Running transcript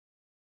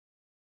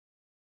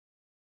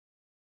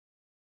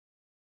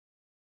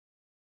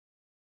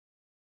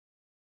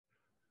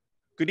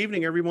Good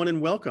evening, everyone,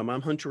 and welcome.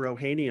 I'm Hunter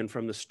Ohanian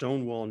from the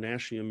Stonewall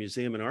National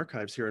Museum and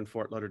Archives here in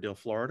Fort Lauderdale,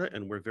 Florida,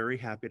 and we're very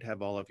happy to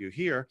have all of you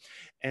here.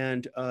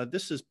 And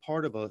this is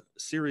part of a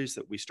series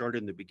that we started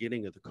in the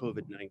beginning of the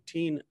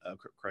COVID-19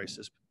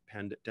 crisis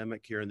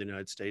pandemic here in the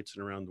United States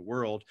and around the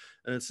world,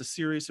 and it's a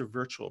series of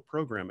virtual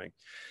programming.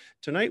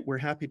 Tonight, we're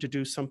happy to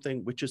do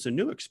something which is a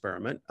new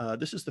experiment.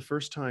 This is the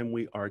first time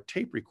we are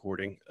tape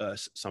recording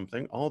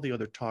something. All the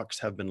other talks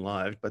have been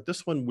live, but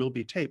this one will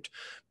be taped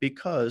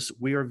because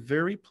we are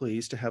very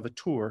pleased to have a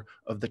tour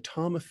of the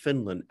Tom of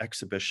Finland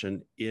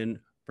exhibition in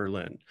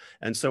Berlin.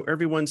 And so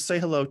everyone say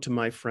hello to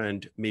my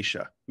friend,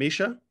 Mischa.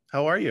 Mischa,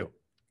 how are you?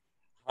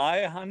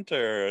 Hi,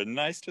 Hunter.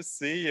 Nice to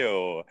see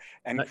you.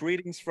 And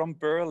greetings from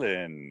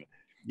Berlin.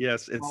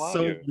 Yes, it's How are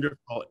so you?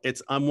 wonderful.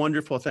 I'm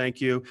wonderful,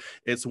 thank you.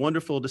 It's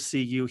wonderful to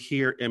see you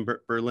here in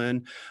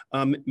Berlin.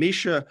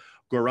 Mischa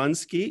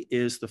Gawronski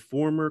is the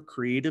former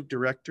creative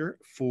director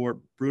for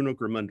Bruno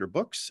Gmunder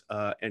Books,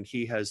 and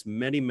he has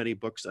many, many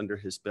books under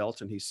his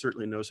belt, and he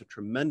certainly knows a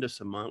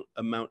tremendous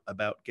amount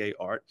about gay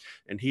art.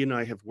 And he and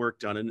I have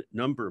worked on a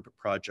number of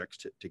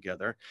projects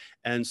together.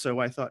 And so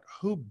I thought,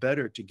 who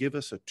better to give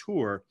us a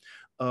tour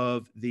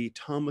of the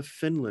Tom of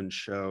Finland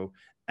show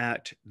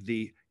at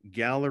the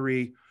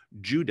Galerie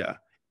Judin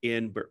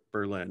in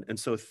Berlin. And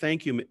so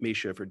thank you,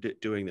 Mischa, for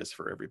doing this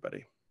for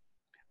everybody.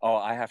 Oh,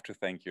 I have to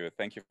thank you.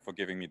 Thank you for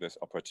giving me this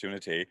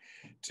opportunity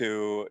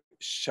to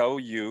show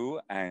you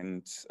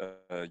and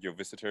your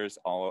visitors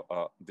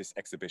all this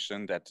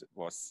exhibition that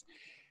was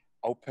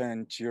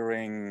open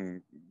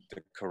during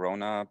the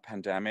Corona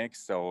pandemic.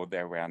 So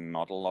there were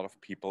not a lot of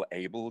people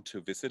able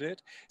to visit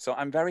it. So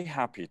I'm very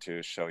happy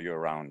to show you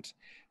around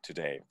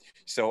today.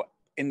 So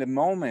in the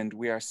moment,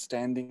 we are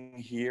standing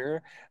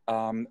here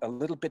a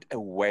little bit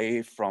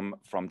away from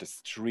the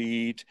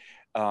street,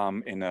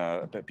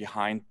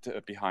 behind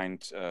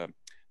the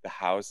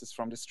houses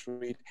from the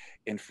street,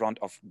 in front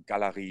of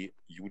Galerie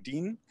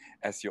Judin,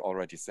 as you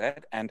already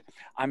said. And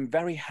I'm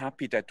very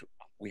happy that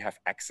we have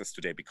access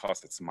today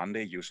because it's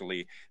Monday.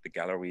 Usually the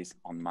galleries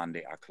on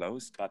Monday are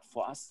closed, but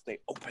for us, they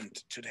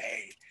opened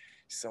today.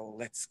 So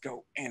let's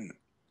go in.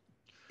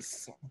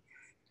 So,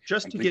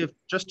 Just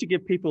to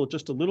give people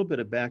just a little bit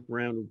of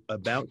background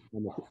about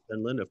Tom of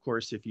Finland. Of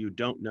course, if you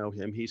don't know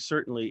him, he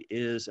certainly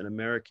is an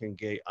American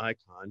gay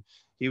icon.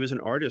 He was an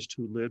artist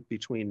who lived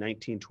between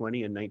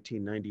 1920 and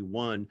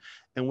 1991.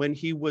 And when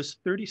he was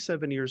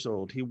 37 years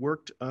old, he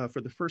worked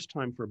for the first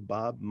time for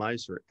Bob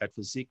Miser at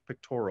Physique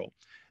Pictorial.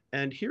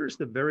 And here's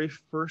the very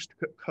first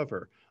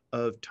cover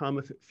of Tom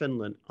of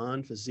Finland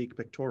on Physique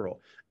Pictorial.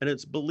 And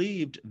it's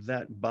believed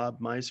that Bob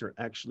Miser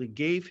actually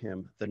gave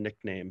him the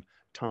nickname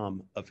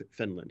Tom of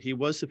Finland. He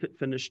was of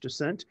Finnish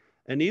descent,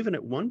 and even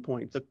at one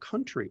point, the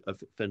country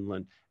of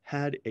Finland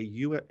had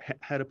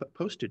a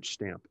postage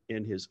stamp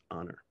in his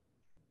honor.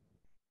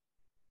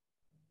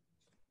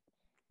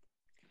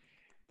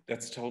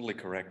 That's totally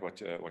correct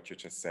what you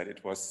just said.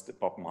 It was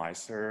Bob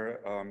Miser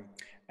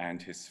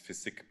and his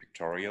Physique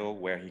Pictorial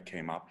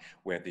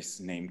where this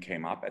name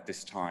came up. At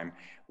this time,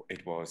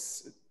 it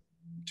was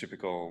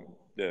typical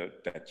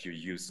that you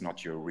use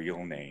not your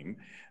real name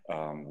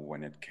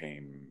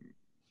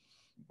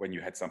when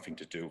you had something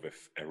to do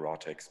with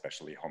erotic,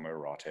 especially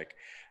homoerotic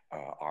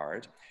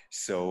art.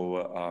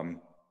 So,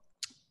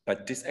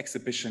 but this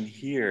exhibition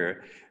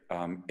here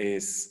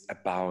is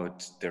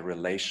about the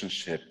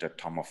relationship that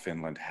Tom of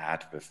Finland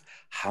had with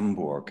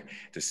Hamburg,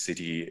 the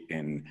city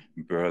in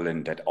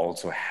Berlin that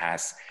also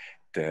has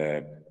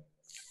the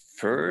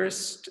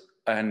first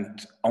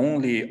and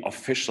only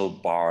official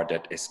bar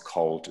that is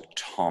called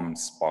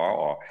Tom's Bar,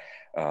 or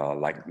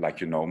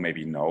like you know,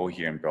 maybe know,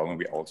 here in Berlin,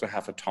 we also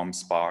have a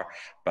Tom's Bar,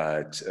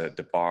 but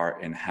the bar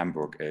in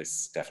Hamburg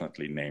is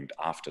definitely named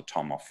after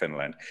Tom of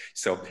Finland.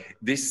 So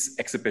this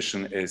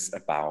exhibition is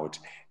about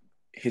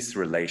his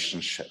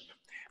relationship,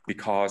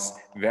 because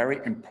very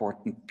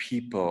important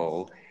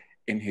people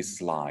in his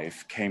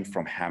life came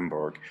from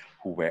Hamburg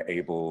who were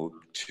able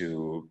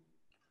to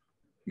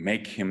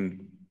make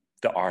him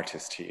the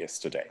artist he is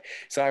today.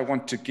 So I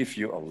want to give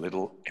you a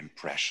little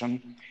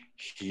impression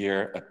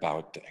here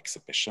about the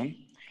exhibition,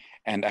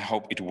 and I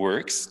hope it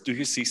works. Do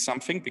you see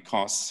something?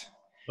 Because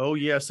oh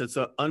yes, it's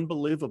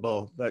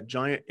unbelievable. That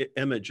giant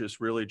image is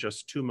really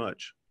just too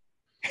much.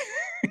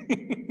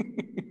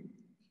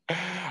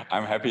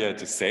 I'm happy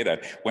to say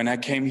that. When I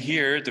came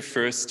here the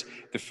first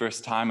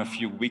time a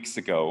few weeks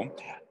ago,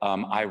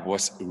 I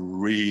was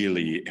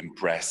really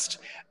impressed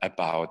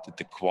about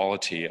the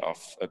quality of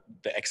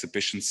the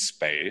exhibition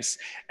space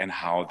and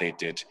how they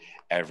did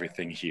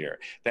everything here.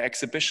 The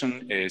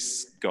exhibition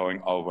is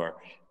going over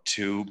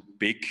 2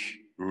 big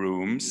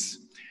rooms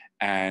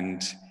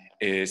and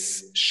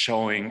is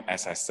showing,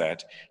 as I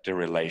said, the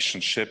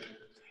relationship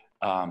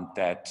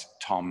that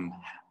Tom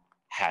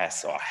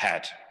has, or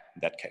had,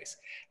 in that case,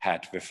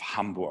 had with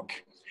Hamburg.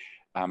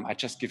 I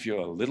just give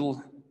you a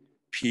little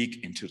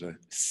peek into the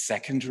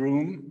second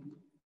room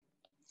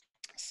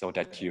so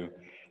that you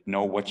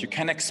know what you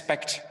can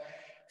expect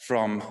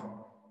from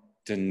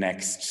the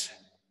next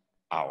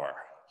hour.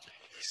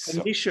 And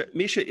So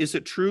Mischa, is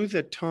it true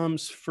that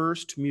Tom's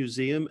first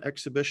museum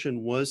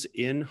exhibition was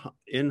in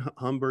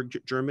Hamburg,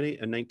 Germany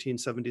in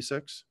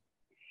 1976?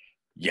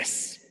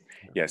 yes,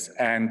 yes.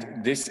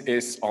 And this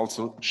is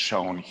also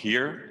shown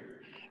here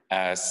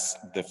as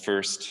the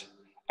first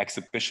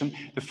exhibition.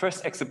 The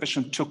first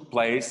exhibition took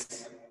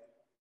place,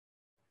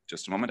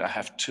 just a moment, I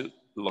have to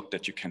look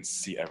that you can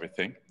see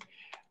everything.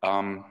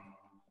 Um,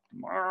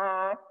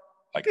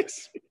 like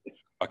this.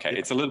 Okay,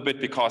 it's a little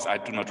bit because I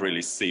do not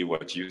really see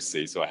what you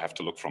see, so I have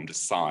to look from the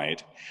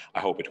side. I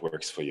hope it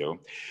works for you.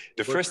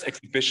 The first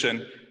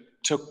exhibition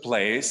took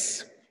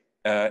place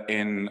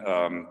in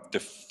the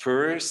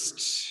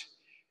first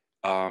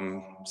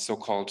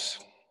so-called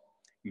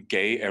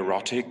gay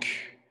erotic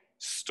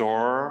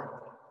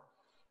store.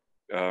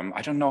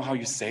 I don't know how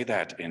you say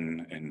that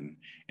in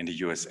the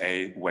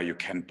USA, where you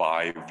can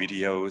buy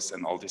videos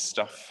and all this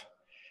stuff.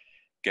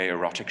 Gay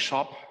erotic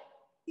shop.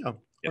 Yeah,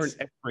 or an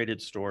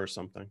X-rated store or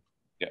something.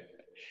 Yeah.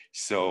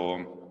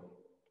 So,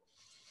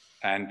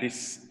 and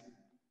this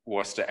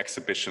was the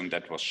exhibition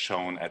that was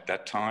shown at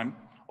that time,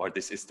 or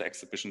this is the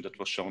exhibition that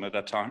was shown at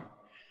that time.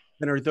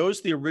 And are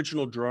those the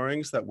original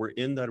drawings that were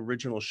in that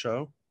original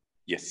show?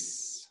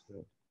 Yes.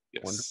 Yeah.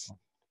 Yes. Wonderful.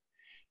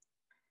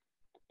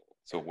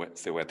 So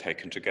they were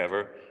taken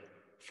together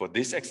for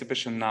this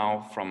exhibition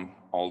now from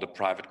all the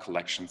private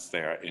collections they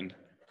are in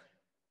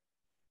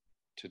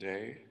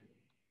today.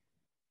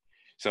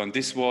 So, and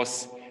this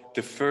was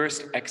the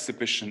first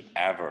exhibition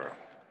ever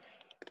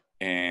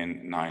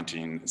in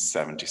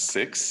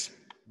 1976.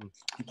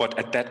 What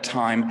at that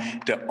time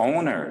the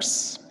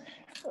owners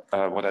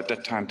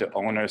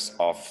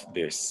of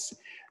this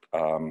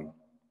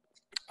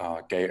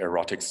gay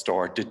erotic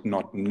store did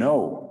not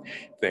know.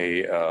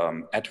 They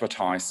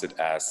advertised it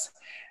as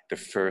the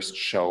first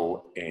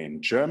show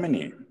in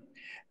Germany,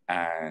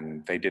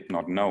 and they did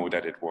not know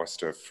that it was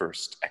the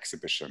first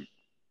exhibition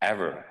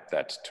ever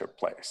that took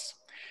place.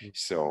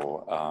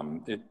 So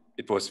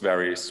it was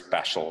very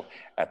special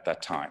at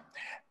that time.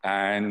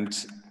 And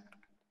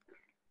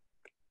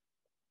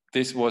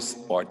this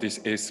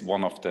is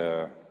one of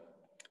the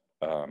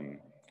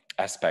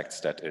aspects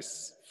that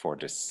is for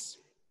this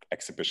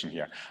exhibition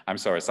here. I'm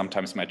sorry,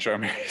 sometimes my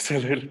German is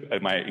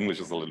my English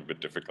is a little bit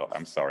difficult,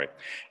 I'm sorry.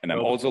 And I'm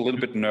also a little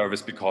bit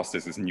nervous because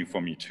this is new for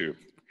me too.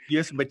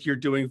 Yes, but you're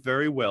doing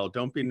very well.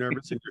 Don't be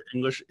nervous. Your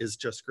English is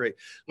just great.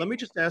 Let me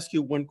just ask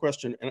you one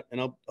question,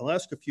 and I'll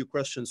ask a few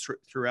questions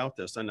throughout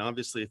this. And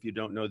obviously, if you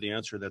don't know the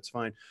answer, that's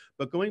fine.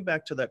 But going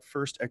back to that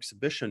first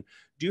exhibition,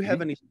 do you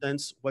have any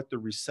sense what the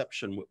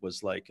reception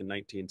was like in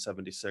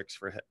 1976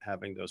 for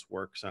having those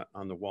works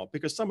on the wall?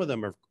 Because some of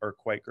them are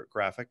quite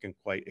graphic and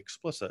quite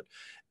explicit.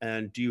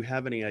 And do you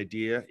have any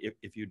idea,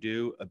 if you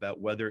do, about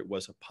whether it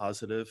was a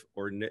positive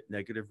or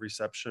negative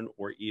reception,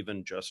 or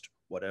even just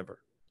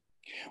whatever?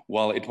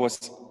 Well, it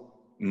was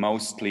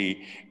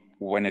mostly,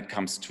 when it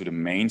comes to the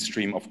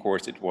mainstream, of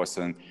course, it was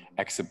an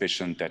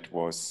exhibition that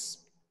was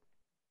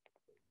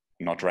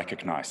not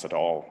recognized at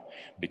all,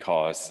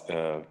 because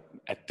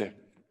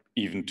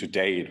even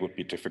today it would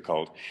be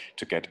difficult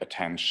to get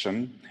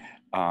attention.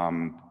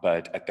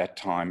 But at that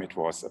time it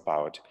was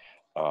about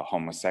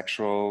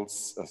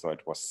homosexuals, so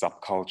it was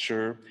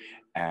subculture,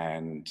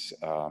 and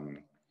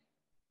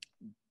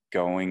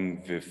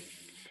going with,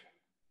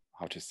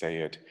 how to say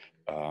it,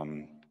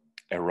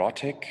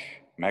 erotic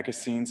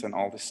magazines and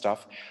all this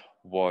stuff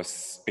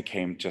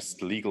became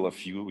just legal a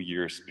few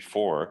years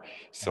before.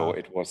 So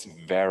it was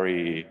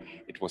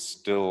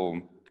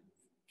still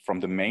from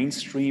the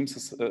mainstream.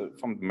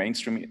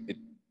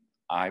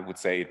 I would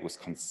say it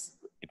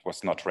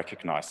was not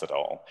recognized at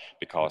all,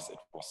 because it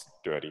was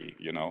dirty,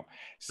 you know.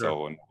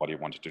 So nobody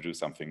wanted to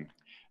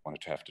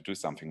have to do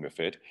something with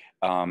it.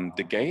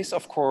 The gays,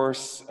 of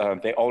course,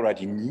 they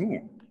already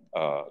knew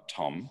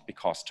Tom,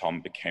 because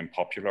Tom became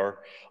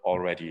popular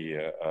already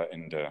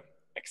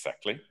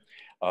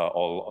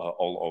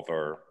all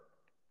over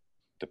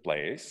the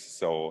place.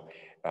 So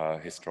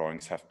his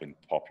drawings have been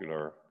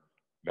popular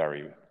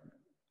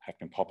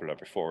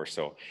before.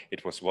 So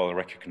it was well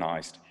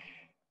recognized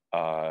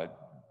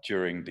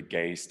during the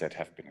gays that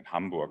have been in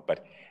Hamburg,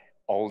 but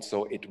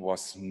also it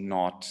was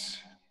not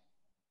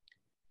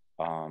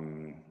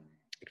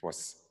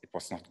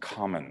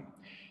common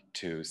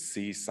to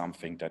see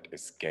something that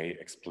is gay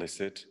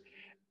explicit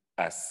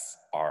as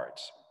art.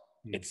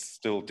 It's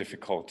still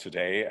difficult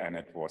today, and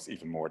it was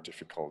even more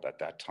difficult at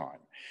that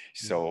time.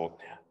 So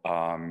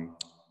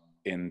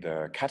in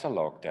the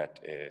catalog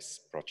that is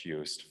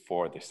produced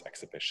for this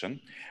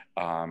exhibition,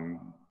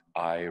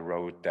 I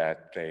wrote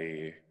that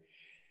they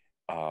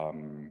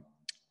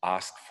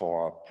asked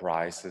for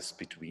prices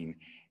between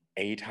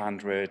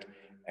 800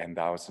 and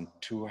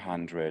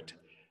 1,200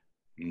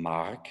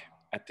 mark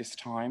at this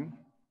time.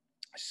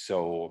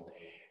 So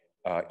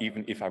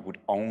even if I would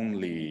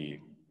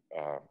only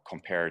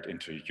compare it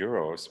into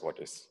euros, what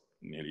is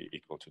nearly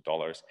equal to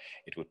dollars,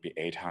 it would be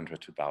 800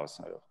 to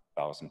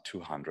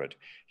 1,200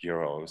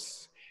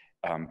 euros.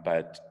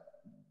 But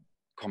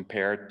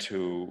compared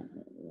to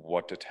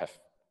what it have,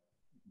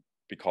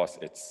 because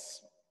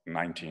it's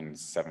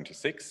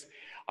 1976,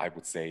 I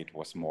would say it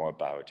was more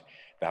about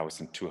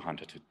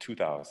 $1,200 to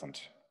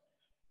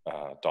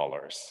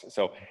 $2,000.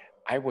 So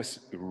I was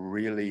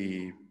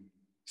really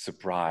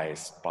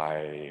surprised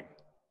by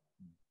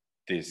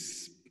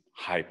this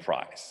high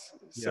price.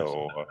 Yes,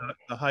 So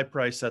the high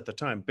price at the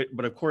time.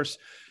 But of course,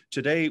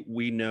 today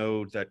we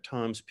know that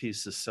Tom's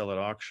pieces sell at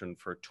auction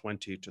for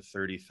 $20,000 to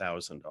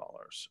 $30,000.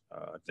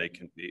 They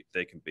can be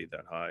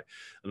that high.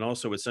 And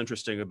also, it's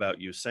interesting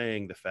about you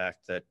saying the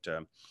fact that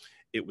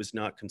it was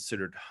not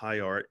considered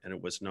high art and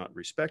it was not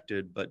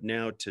respected. But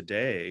now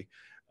today,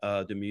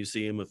 the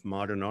Museum of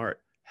Modern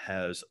Art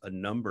has a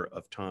number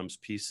of Tom's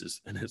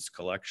pieces in its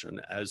collection,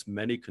 as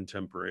many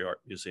contemporary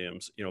art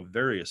museums,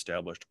 very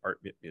established art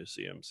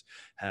museums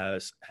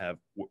have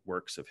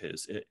works of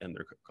his in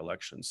their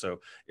collection. So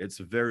it's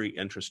very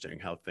interesting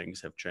how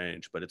things have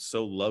changed, but it's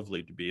so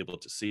lovely to be able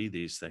to see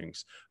these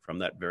things from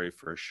that very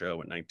first show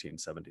in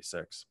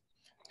 1976.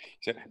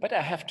 So, but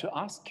I have to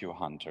ask you,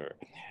 Hunter,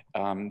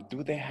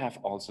 do they have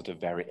also the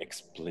very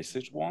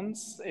explicit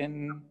ones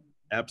in?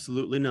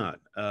 Absolutely not.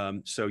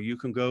 So you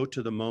can go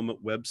to the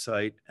Moment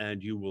website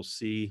and you will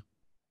see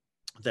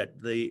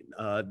that they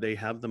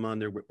have them on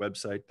their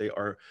website. They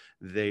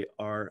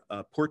are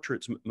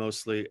portraits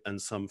mostly, and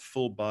some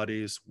full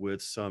bodies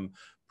with some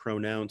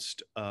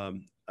pronounced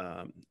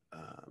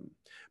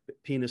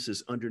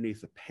penises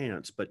underneath the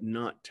pants, but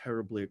not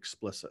terribly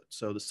explicit.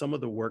 So some of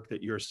the work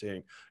that you're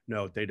seeing,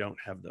 no, they don't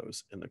have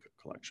those in the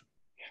collection.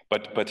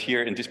 But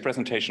here in this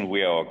presentation,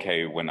 we are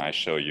okay when I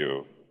show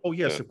you. Oh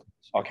yes, of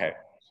course. Okay.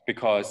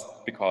 Because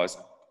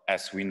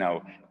as we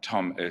know,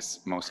 Tom is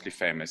mostly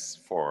famous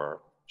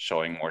for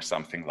showing more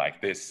something like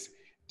this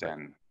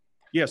than.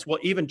 Yes, well,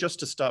 even just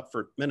to stop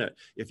for a minute,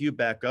 if you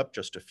back up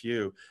just a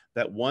few,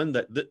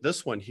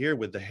 this one here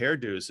with the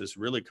hairdos is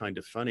really kind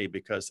of funny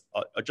because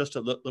just a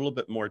little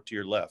bit more to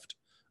your left.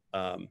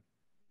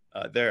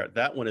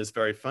 That one is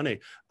very funny.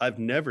 I've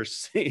never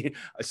seen,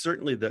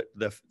 certainly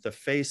the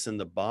face in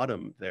the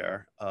bottom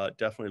there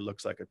definitely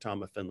looks like a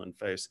Tom of Finland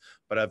face,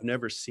 but I've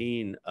never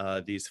seen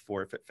these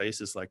four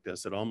faces like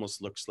this. It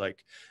almost looks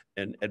like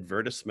an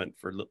advertisement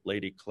for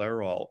Lady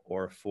Clairol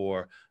or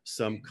for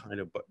some kind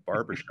of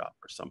barbershop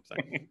or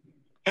something.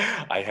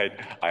 I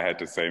had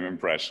the same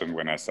impression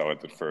when I saw it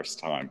the first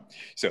time.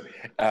 So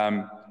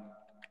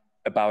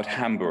about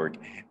Hamburg,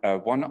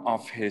 one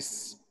of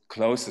his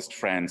closest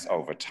friends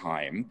over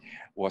time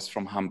was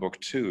from Hamburg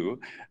too,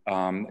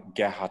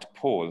 Gerhard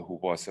Pohl, who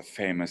was a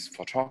famous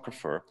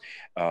photographer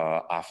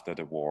after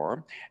the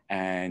war.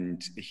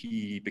 And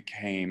he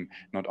became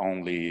not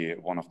only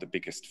one of the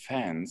biggest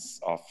fans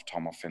of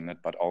Tom of Finland,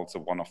 but also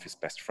one of his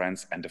best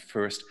friends and the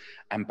first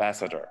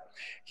ambassador.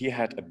 He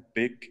had a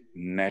big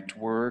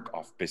network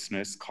of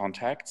business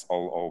contacts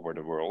all over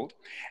the world.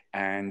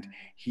 And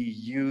he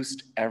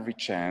used every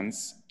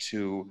chance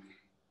to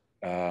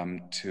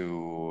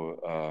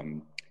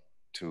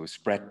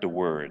spread the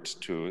word,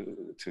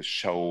 to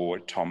show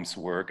Tom's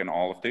work and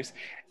all of this.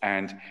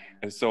 And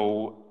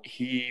so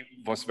he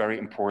was very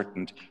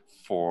important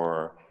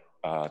for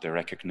the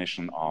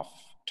recognition of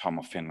Tom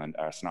of Finland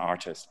as an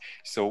artist.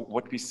 So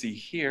what we see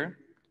here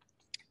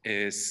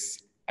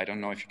is, I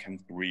don't know if you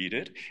can read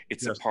it,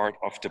 it's yes. A part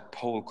of the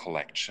Pohl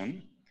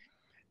collection.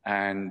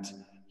 And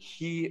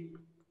he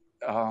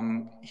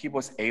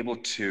was able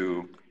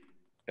to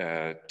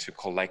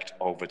collect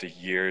over the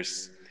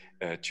years.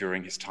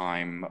 During his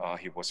time,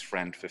 he was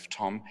friend with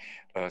Tom,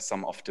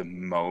 some of the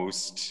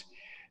most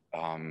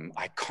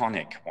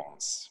iconic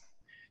ones.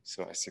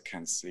 So as you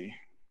can see.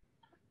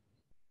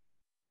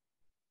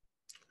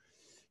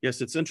 Yes,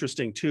 it's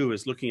interesting too,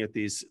 is looking at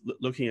these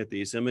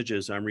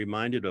images, I'm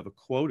reminded of a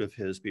quote of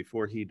his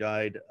before he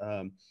died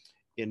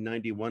in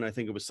 91, I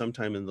think it was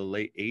sometime in the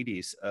late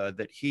 80s,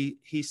 that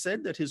he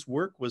said that his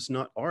work was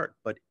not art,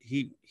 but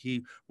he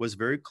was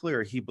very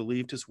clear. He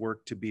believed his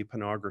work to be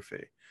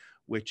pornography,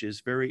 which is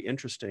very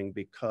interesting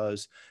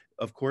because,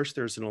 of course,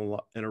 there's an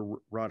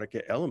erotic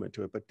element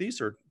to it, but these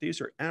are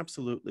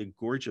absolutely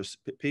gorgeous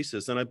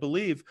pieces. And I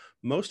believe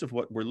most of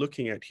what we're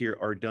looking at here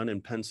are done in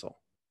pencil.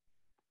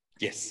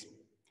 Yes.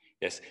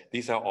 Yes,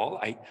 these are all,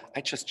 I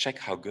just check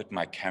how good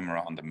my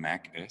camera on the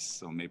Mac is,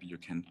 so maybe you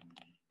can.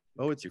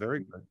 Oh, it's very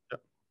good.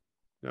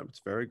 Yeah,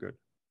 it's very good.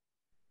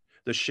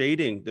 The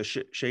shading,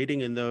 shading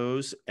in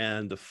those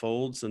and the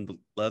folds and the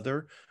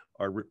leather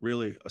are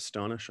really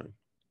astonishing.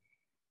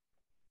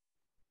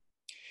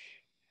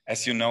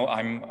 As you know,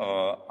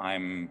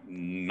 I'm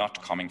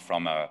not coming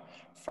from a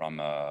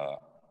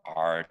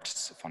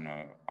art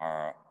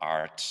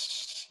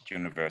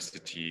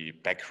university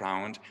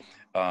background.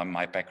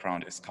 My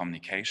background is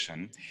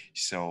communication,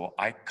 so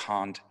I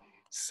can't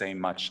say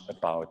much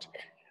about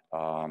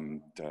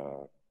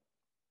the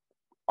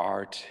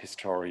art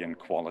historian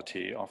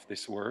quality of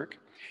this work.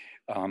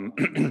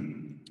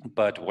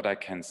 But what I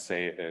can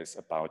say is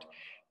about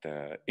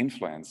the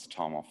influence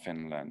Tom of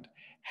Finland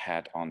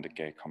had on the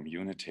gay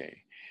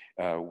community.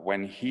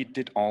 When he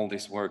did all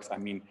these works, I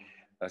mean,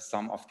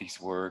 some of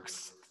these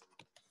works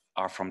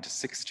are from the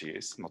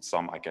 60s, not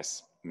some, I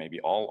guess, maybe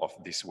all of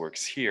these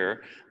works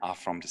here are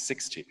from the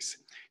 60s.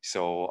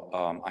 So,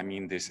 I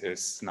mean, this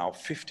is now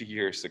 50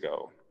 years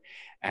ago.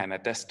 And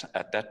at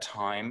that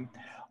time,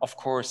 of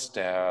course,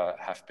 there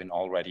have been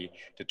already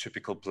the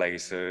typical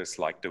places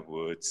like the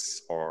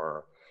woods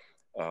or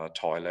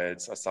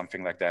toilets or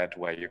something like that,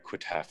 where you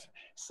could have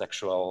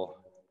sexual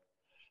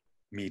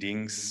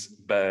meetings.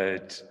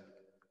 But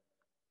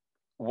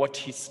what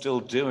he's still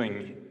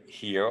doing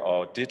here,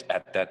 or did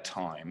at that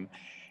time,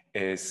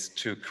 is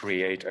to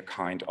create a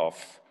kind of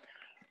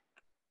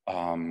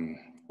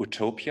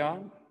utopia,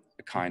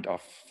 a kind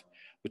of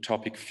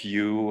utopic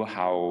view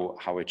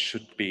how it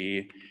should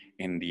be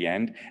in the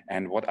end.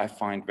 And what I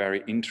find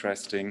very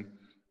interesting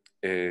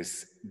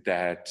is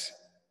that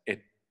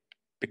it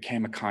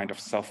became a kind of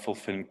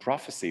self-fulfilling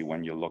prophecy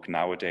when you look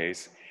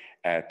nowadays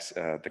at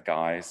the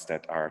guys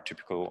that are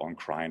typical on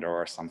Grindr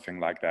or something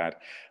like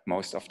that.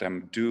 Most of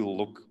them do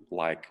look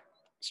like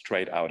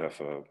straight out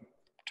of a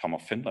Tom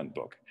of Finland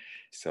book.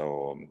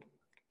 So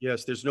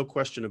yes, there's no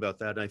question about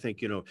that. And I think,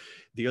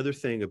 the other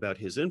thing about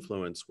his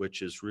influence,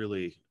 which is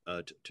really,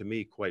 to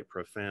me, quite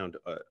profound,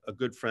 a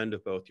good friend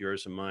of both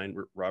yours and mine,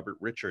 Robert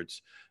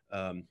Richards,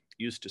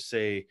 used to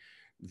say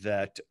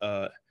that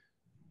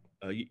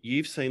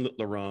Yves Saint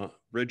Laurent,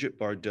 Brigitte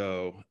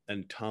Bardot,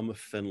 and Tom of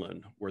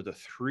Finland were the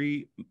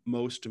three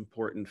most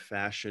important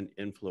fashion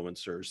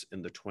influencers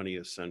in the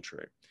 20th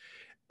century.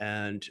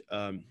 And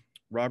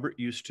Robert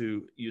used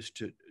to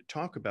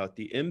talk about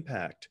the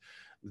impact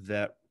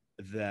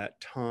that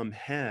Tom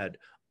had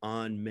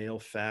on male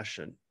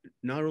fashion,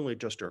 not only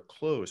just our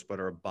clothes, but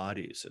our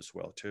bodies as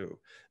well too.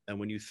 And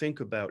when you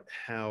think about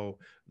how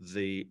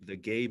the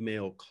gay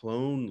male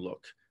clone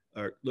look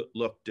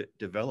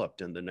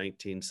developed in the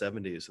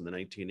 1970s and the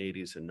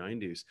 1980s and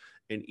 90s,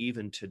 and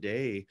even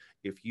today,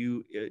 if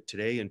you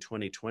today in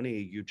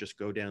 2020, you just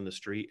go down the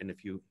street, and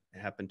if you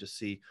happen to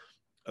see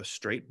a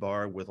straight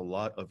bar with a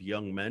lot of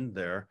young men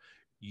there,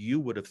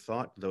 you would have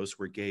thought those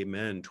were gay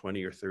men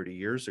 20 or 30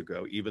 years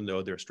ago, even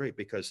though they're straight,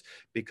 because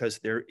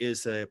there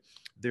is a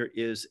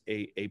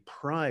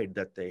pride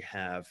that they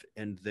have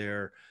in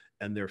their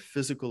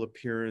physical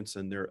appearance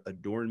and their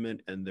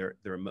adornment and their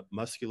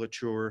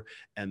musculature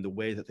and the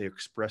way that they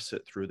express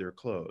it through their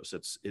clothes.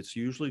 It's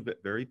usually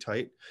very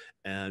tight,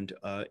 and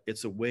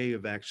it's a way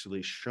of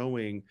actually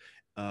showing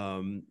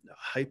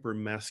hyper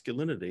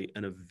masculinity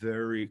in a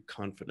very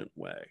confident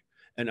way.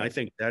 And I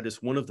think that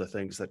is one of the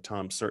things that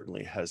Tom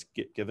certainly has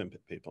given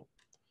people.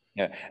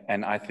 Yeah,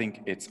 and I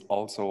think it's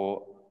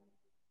also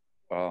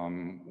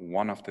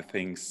one of the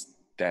things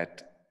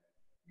that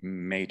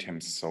made him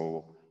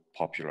so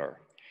popular,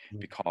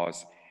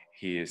 because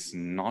he is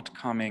not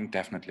coming,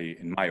 definitely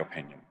in my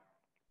opinion,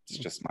 it's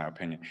just my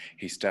opinion,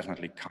 he's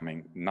definitely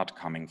not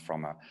coming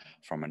from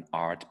an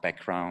art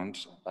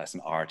background as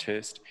an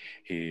artist.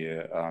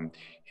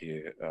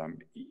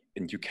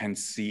 And you can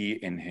see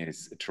in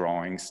his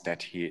drawings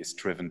that he is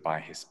driven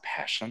by his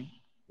passion,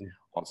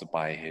 also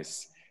by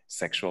his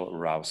sexual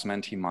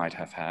arousement he might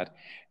have had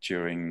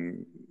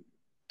during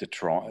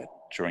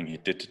he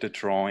did the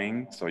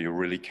drawing, so you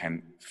really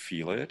can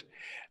feel it.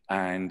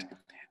 And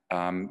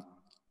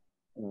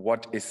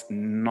what is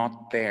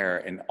not there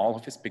in all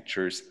of his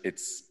pictures,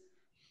 it's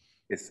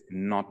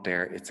not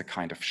there. It's a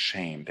kind of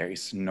shame. There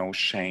is no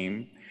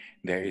shame.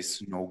 There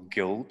is no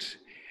guilt.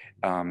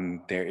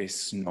 There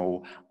is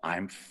no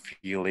I'm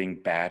feeling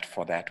bad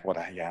for that what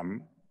I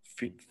am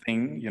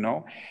thing.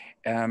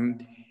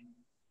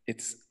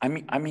 It's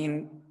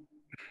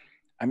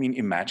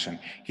imagine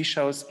he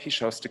shows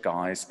the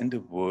guys in the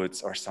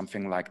woods or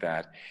something like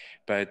that.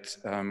 But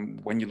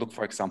when you look,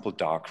 for example,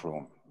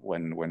 darkroom,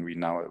 when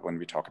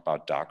we talk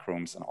about dark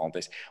rooms and all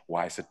this,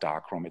 why is a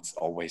dark room? It's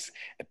always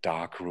a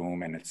dark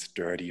room, and it's a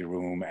dirty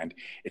room, and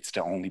it's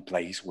the only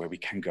place where we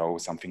can go,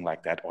 something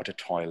like that, or the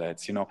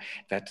toilets,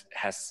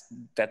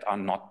 that are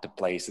not the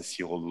places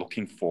you're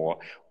looking for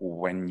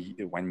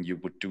when you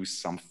would do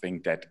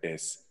something that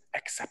is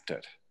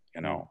accepted,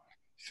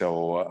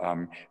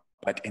 So,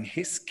 but in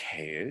his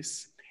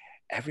case,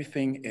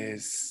 everything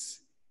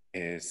is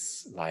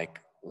like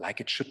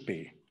it should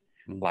be,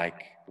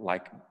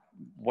 like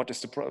what is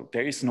the problem?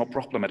 There is no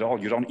problem at all.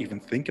 You don't even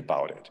think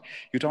about it.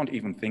 You don't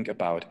even think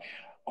about,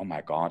 oh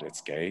my God,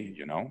 it's gay.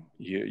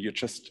 You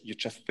just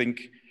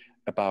think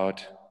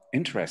about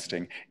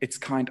interesting. It's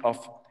kind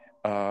of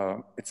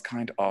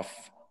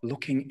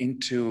looking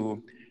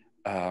into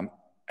a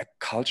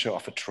culture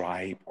of a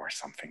tribe or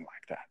something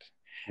like that.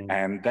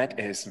 And that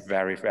is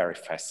very, very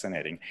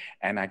fascinating.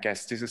 And I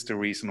guess this is the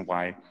reason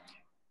why,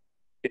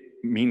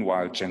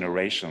 meanwhile,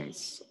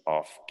 generations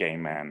of gay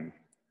men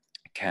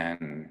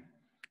can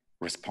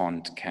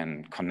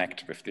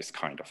connect with this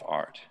kind of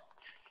art,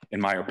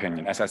 in my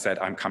opinion. As I said,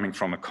 I'm coming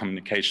from a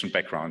communication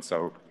background,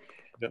 so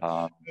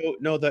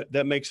no,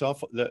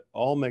 that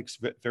all makes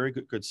very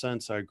good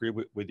sense. I agree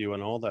with you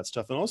on all that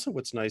stuff. And also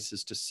what's nice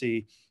is to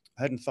see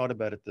I hadn't thought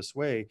about it this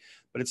way,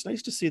 but it's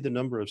nice to see the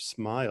number of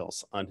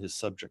smiles on his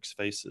subjects'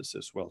 faces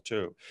as well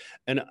too.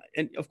 And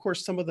of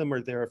course, some of them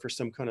are there for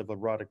some kind of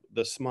erotic.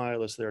 The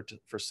smile is there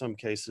for some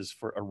cases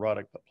for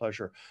erotic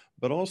pleasure,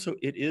 but also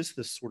it is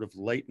this sort of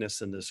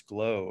lightness and this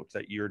glow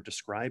that you're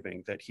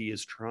describing that he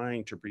is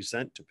trying to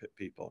present to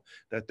people,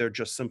 that they're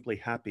just simply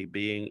happy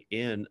being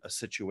in a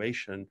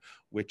situation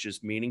which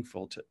is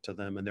meaningful to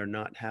them, and they're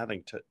not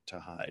having to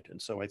hide.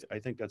 And so I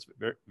think that's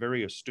very,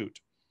 very astute.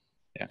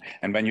 Yeah,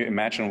 and when you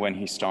imagine when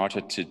he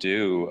started to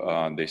do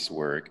this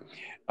work,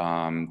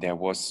 there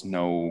was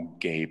no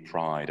gay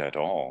pride at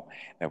all.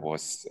 It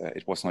was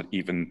not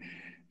even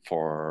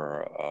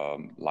for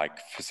like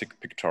physical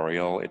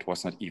pictorial. It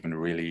was not even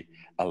really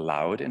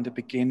allowed in the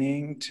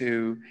beginning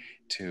to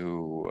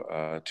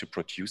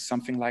produce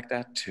something like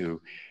that, to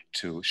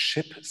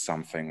ship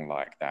something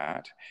like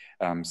that.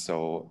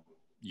 So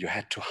you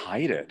had to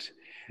hide it.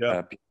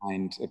 Yeah.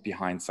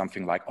 Behind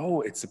something like,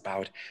 oh, it's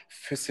about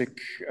physic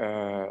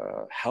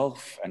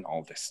health and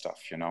all this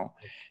stuff, you know.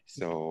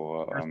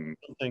 So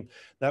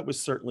that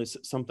was certainly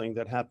something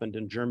that happened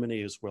in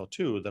Germany as well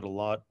too, that a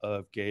lot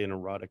of gay and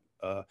erotic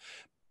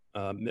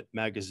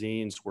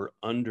magazines were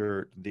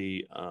under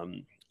the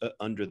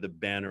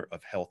banner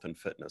of health and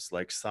fitness,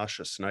 like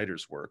Sasha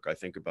Snyder's work. I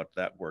think about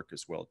that work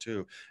as well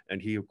too.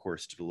 And he, of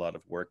course, did a lot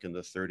of work in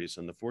the 30s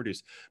and the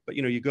 40s. But,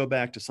 you know, you go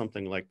back to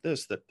something like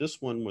this, that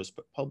this one was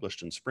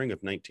published in spring of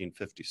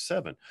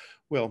 1957.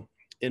 Well,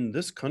 in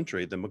this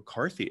country, the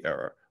McCarthy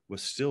era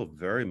was still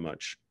very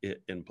much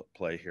in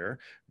play here.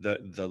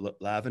 The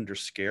lavender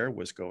scare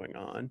was going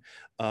on.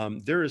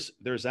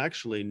 There's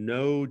actually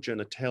no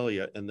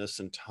genitalia in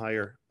this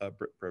entire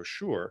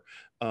brochure.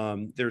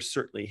 There's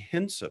certainly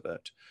hints of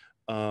it.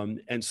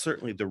 And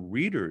certainly the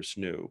readers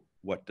knew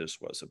what this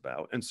was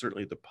about. And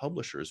certainly the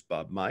publishers,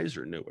 Bob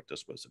Miser, knew what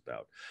this was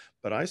about.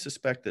 But I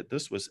suspect that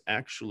this was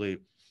actually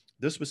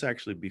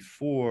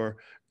before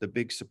the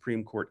big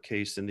Supreme Court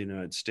case in the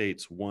United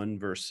States, one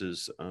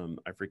versus,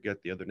 I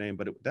forget the other name,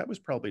 but that was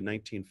probably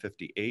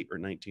 1958 or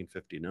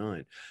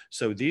 1959.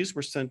 So these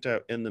were sent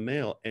out in the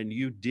mail, and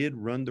you did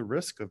run the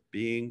risk of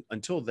being,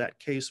 until that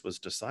case was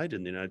decided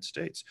in the United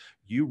States,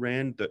 you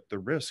ran the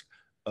risk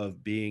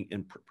of being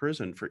in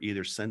prison for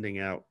either sending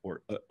out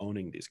or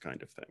owning these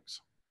kind of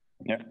things.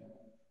 Yeah.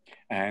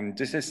 And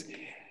this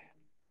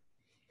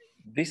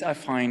I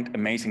find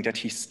amazing, that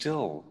he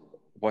still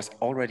was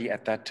already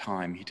at that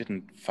time, he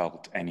didn't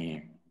felt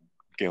any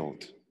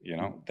guilt, you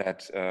know,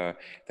 that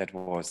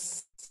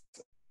was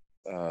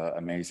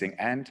amazing.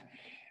 And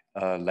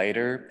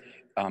later,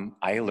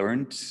 I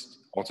learned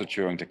also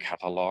during the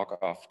catalog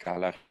of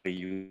Galerie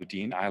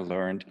Judin, I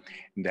learned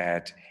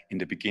that in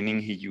the beginning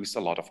he used a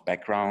lot of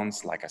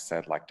backgrounds, like I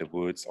said, like the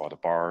woods or the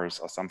bars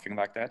or something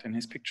like that in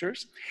his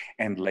pictures.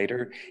 And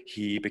later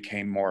he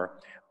became more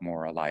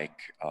like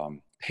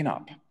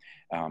pin-up.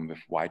 With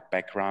white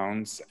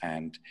backgrounds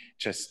and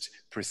just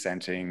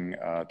presenting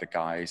the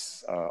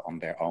guys on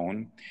their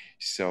own.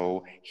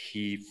 So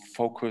he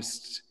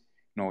focused,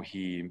 you know,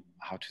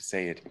 how to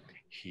say it,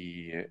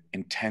 he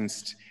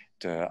intensed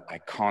the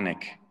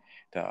iconology,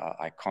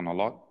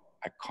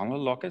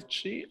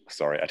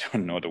 sorry, I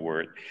don't know the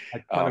word.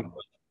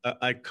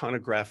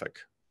 Iconographic.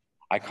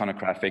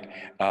 Iconographic,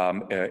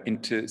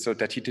 so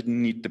that he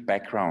didn't need the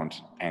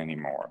background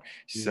anymore.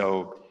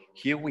 So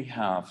here we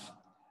have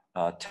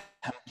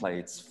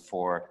templates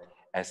for,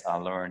 as I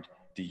learned,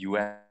 the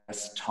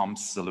US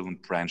Tom's Saloon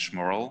branch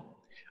mural.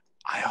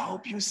 I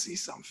hope you see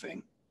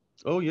something.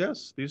 Oh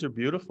yes, these are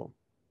beautiful.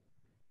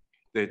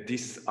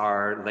 These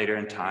are later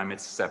in time,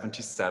 it's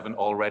 77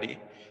 already.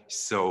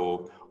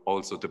 So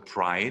also the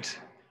pride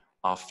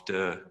of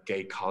the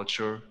gay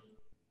culture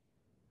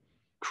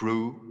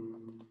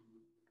crew.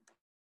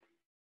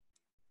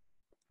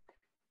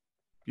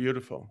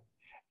 Beautiful.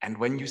 And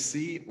when you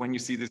see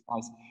these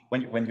guys,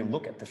 when you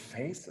look at the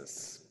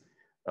faces,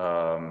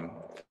 you're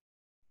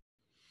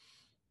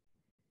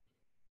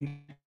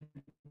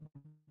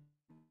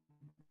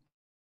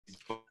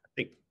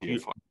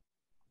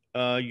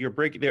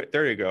breaking there.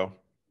 There you go.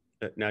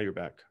 Now you're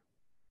back.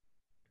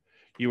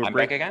 I'm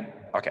back again.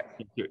 Okay.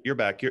 You're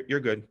back. You're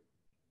good.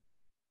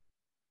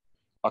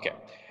 Okay.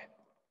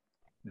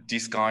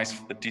 These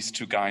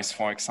two guys,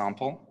 for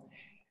example,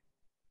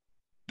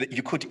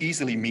 you could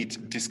easily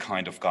meet this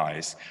kind of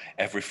guys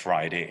every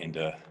Friday in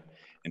the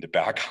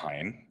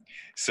Berghain.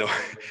 So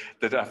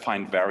that I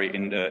find very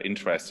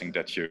interesting,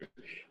 that you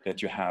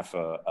have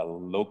a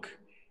look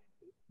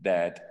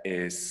that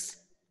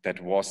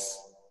was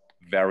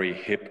very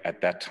hip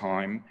at that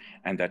time,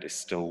 and that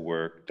still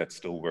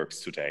works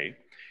today.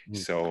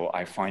 So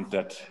I find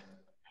that,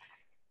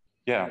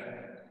 yeah,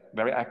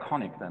 very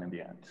iconic then in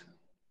the end.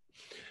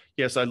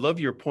 Yes, I love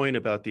your point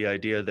about the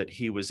idea that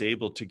he was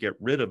able to get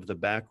rid of the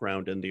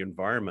background and the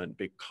environment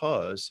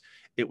because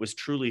it was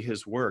truly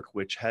his work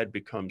which had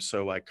become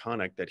so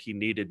iconic that he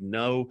needed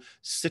no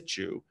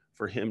situ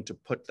for him to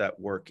put that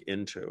work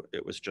into.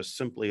 It was just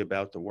simply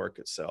about the work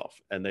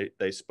itself, and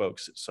they spoke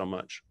so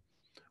much.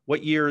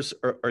 What years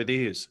are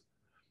these?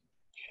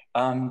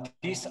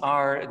 These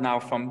are now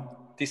from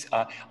these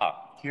are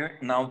here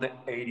now the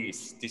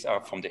 80s. These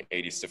are from the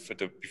 80s.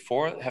 The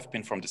before have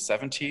been from the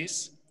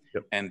 70s,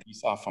 Yep. and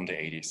these are from the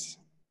 80s.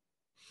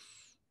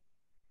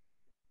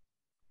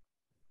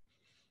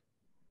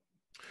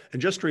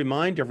 And just to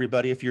remind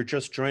everybody, if you're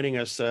just joining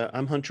us,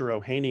 I'm Hunter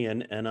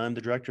Ohanian, and I'm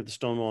the director of the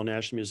Stonewall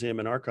National Museum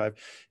and Archive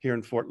here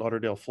in Fort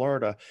Lauderdale,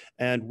 Florida.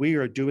 And we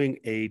are doing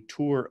a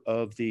tour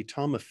of the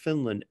Tom of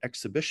Finland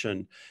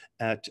exhibition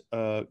at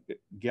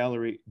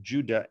Galerie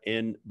Judin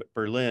in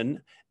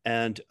Berlin.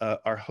 And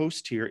our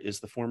host here is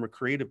the former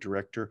creative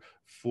director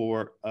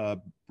for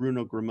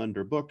Bruno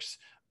Gmunder Books,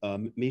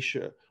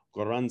 Mischa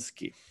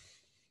Gawronski.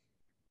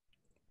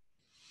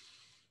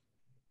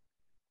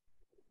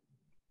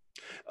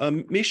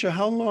 Mischa,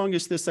 how long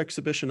is this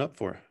exhibition up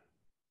for?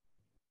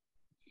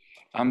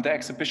 The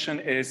exhibition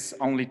is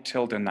only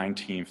till the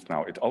 19th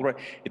now.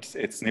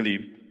 It's nearly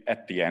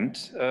at the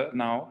end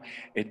now.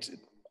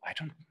 I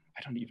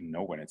don't even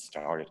know when it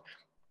started.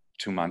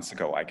 2 months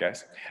ago, I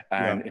guess,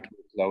 and it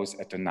will close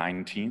at the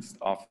 19th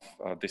of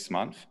this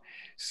month.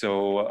 So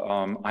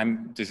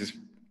this is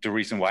the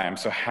reason why I'm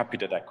so happy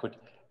that I could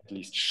at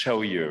least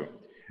show you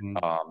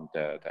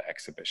the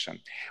exhibition.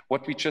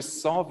 What we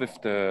just saw with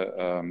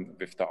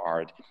the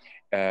art,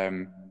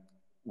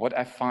 what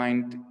I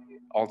find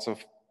also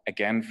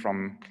again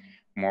from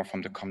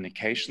the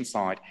communication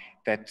side,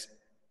 that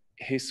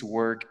his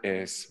work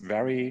is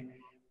very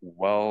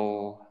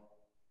well.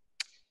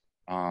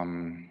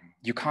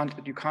 You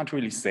can't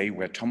really say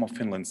where Tom of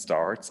Finland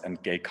starts and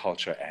gay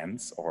culture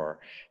ends, or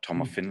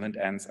Tom of Finland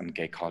ends and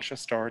gay culture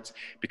starts,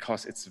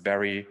 because it's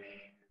very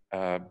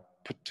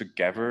put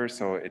together.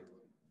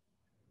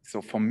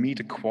 So for me,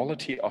 the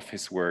quality of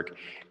his work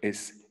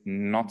is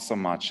not so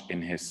much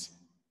in his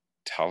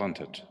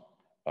talented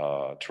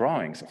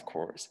drawings, of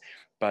course,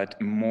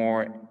 but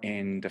more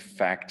in the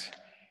fact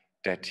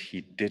that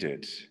he did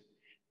it,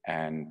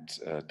 and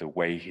the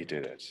way he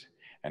did it,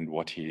 and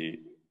what he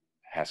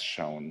has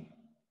shown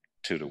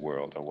to the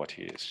world, or what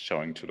he is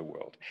showing to the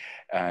world.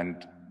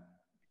 And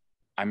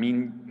I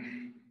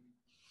mean,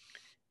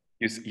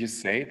 you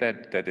say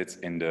that it's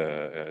in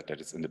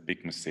the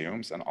big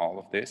museums and all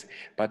of this,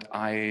 but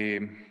I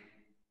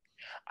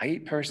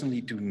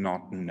personally do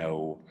not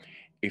know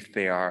if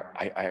they are.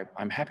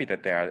 I'm happy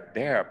that they are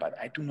there, but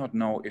I do not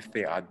know if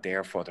they are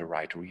there for the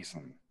right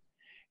reason.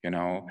 You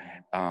know,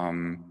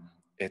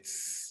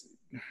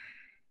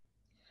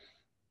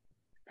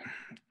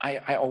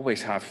 I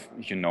always have,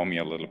 you know me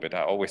a little bit,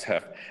 I always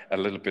have a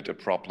little bit of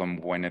problem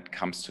when it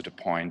comes to the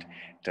point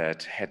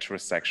that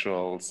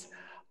heterosexuals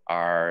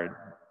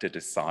are the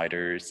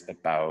deciders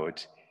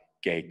about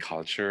gay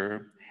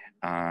culture.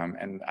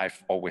 And I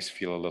always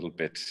feel a little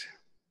bit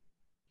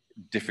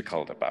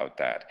difficult about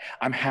that.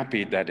 I'm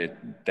happy that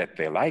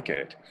they like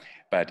it,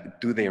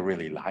 but do they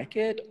really like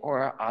it,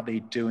 or are they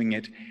doing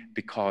it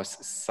because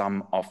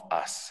some of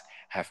us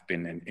have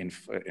been in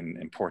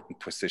important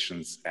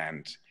positions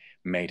and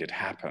made it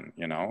happen,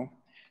 you know?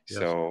 Yes.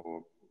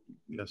 So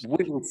yes.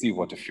 We will see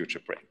what the future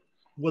brings.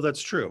 Well,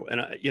 that's true.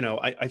 And,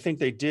 I think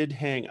they did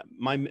hang,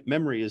 my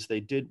memory is they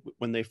did,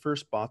 when they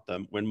first bought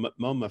them, when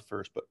MoMA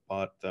first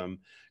bought them,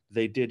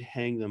 they did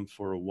hang them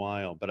for a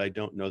while, but I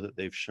don't know that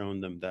they've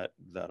shown them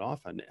that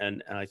often.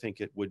 And I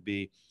think it would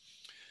be,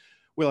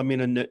 well, I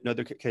mean,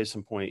 another case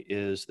in point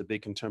is the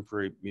Big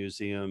Contemporary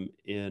Museum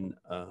in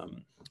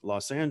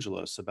Los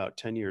Angeles about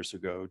 10 years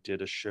ago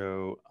did a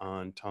show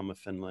on Tom of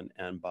Finland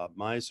and Bob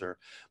Miser,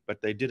 but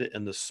they did it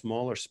in the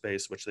smaller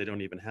space, which they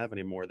don't even have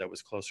anymore, that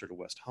was closer to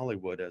West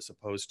Hollywood, as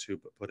opposed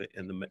to put it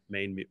in the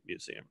main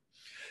museum.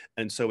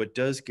 And so it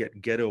does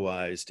get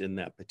ghettoized in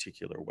that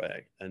particular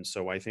way. And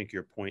so I think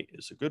your point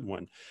is a good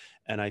one.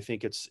 And I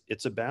think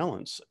it's a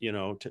balance.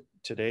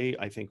 Today,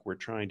 I think we're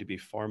trying to be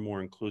far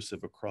more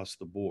inclusive across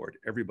the board.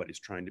 Everybody's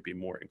trying to be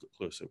more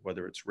inclusive,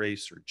 whether it's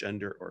race or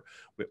gender or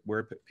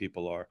where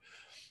people are.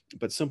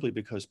 But simply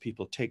because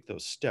people take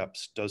those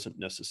steps doesn't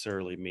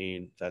necessarily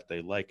mean that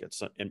they like it.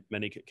 So in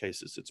many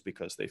cases, it's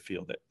because they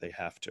feel that they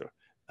have to.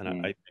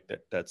 And I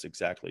think that's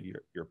exactly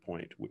your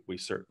point. We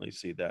certainly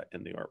see that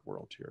in the art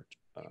world here.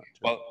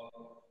 Well,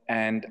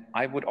 and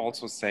I would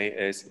also say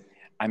is,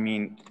 I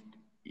mean,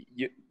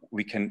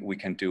 we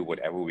can do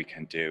whatever we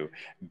can do.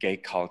 Gay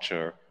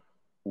culture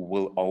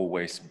will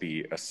always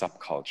be a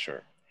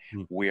subculture.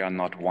 We are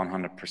not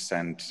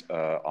 100%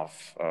 of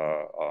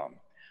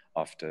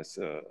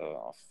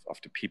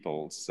the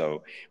people,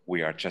 so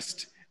we are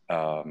just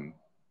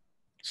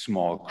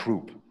small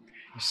group.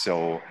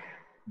 So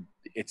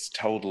it's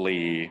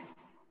totally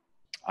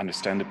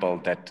understandable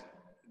that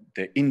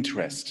the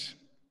interest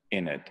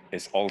in it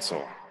is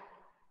also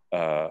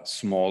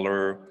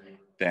smaller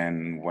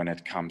than when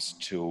it comes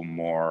to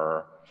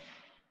more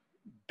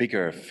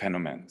bigger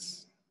phenomena.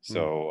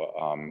 So,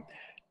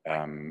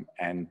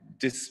 and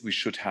this we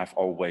should have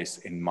always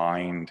in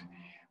mind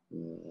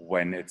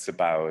when it's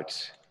about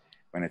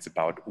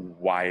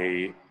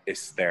why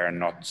is there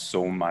not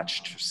so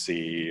much to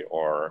see,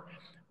 or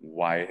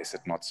why is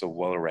it not so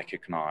well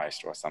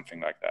recognized, or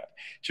something like that.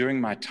 During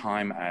my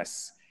time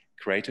as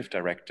creative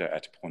director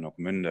at Bruno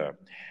Gmunder,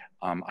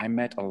 I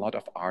met a lot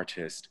of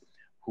artists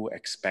who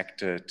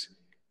expected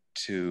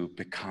to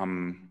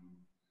become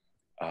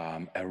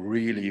a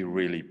really,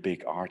 really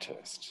big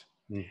artist.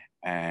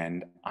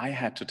 And I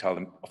had to tell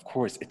them, of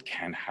course, it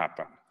can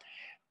happen.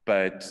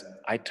 But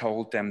I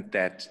told them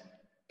that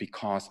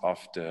because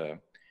of the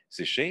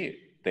sujet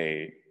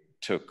they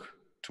took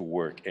to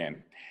work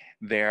in,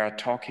 they are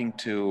talking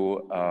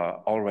to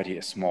already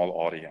a small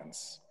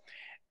audience.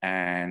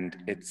 And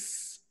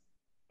it's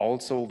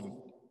also,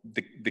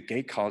 the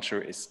gay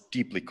culture is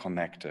deeply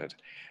connected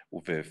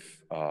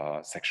with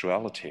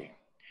sexuality.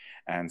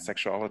 And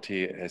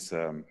sexuality is,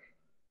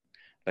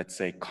 let's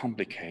say,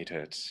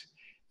 complicated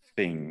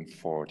thing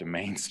for the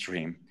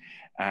mainstream.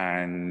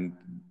 And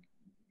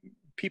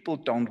people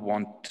don't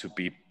want to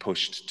be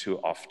pushed too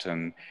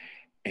often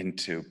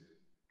into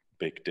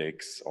big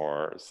dicks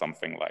or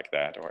something like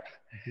that, or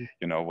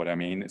you know what I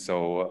mean?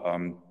 So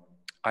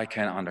I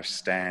can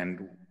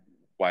understand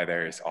why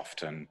there is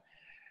often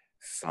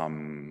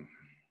some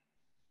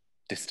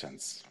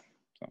distance.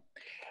 So,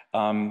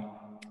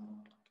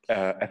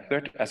 a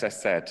third, as I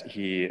said,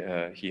 he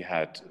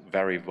had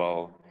very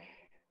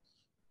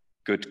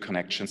good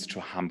connections to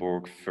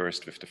Hamburg,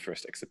 first with the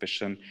first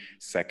exhibition,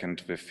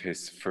 second with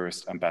his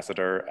first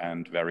ambassador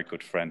and very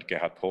good friend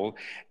Gerhard Pohl.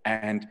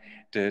 And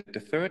the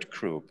third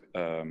group,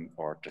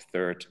 or the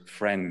third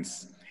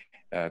friends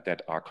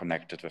that are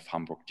connected with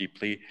Hamburg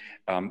deeply,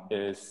 I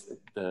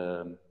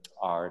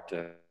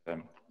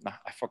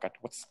forgot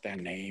what's their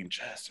name,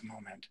 just a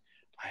moment.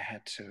 I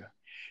had to,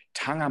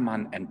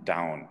 Tangerman and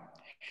Down.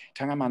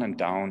 Tangerman and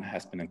Down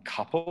has been a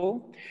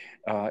couple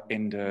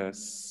in the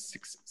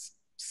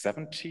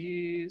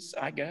 70s,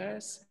 I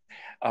guess,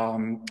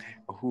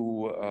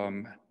 who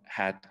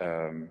had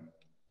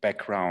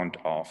background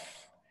of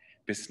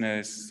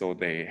business, so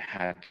they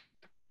had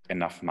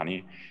enough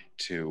money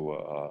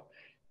to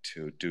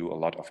do a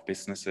lot of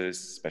businesses,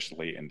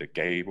 especially in the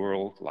gay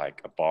world,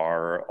 like a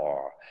bar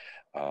or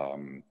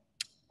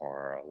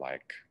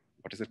like,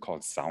 what is it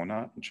called?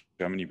 Sauna. In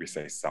Germany, we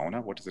say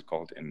sauna. What is it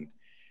called in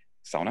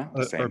sauna?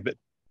 The same.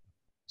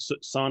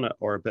 Sauna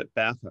or a bit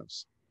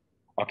bathhouse.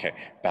 Okay,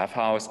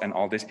 bathhouse and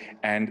all this.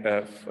 And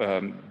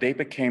they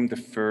became the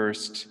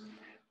first,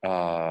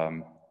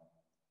 how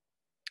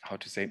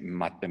to say,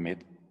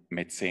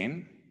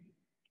 Mäzen,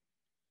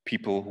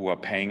 people who are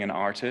paying an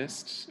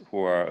artist,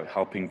 who are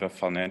helping the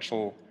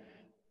financial.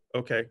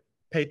 Okay,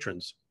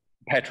 patrons.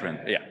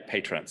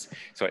 Patrons.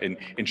 So in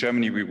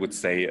Germany, we would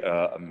say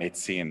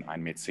Mäzen,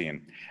 ein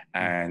Mäzen.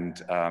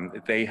 And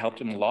they helped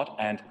him a lot.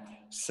 And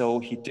so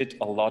he did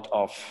a lot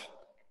of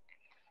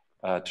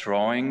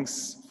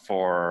drawings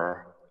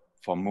for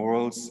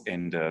murals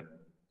in the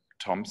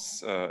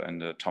Tom's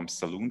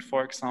Saloon,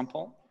 for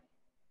example.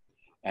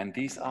 And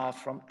these are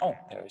from,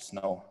 there is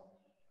no,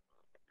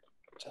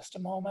 just a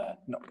moment.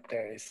 No,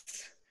 there is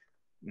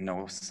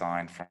no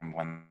sign from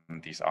when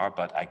these are,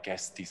 but I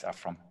guess these are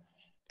from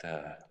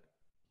the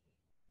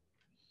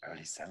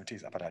early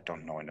 70s, but I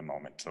don't know in the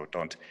moment, so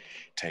don't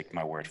take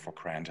my word for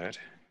granted.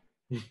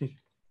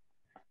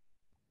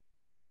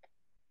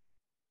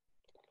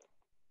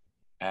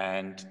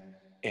 And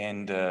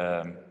in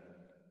the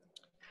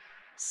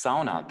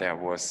sauna, there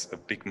was a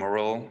big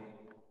mural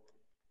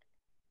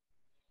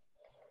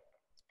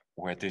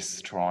where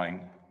this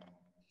drawing,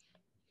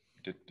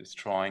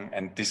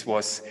 and this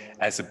was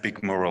as a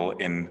big mural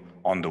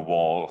on the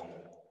wall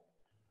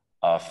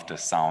of the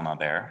sauna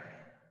there.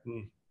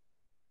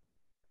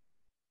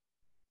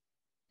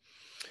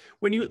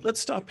 When let's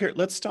stop here.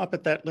 Let's stop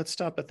at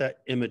that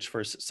image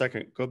for a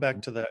second. Go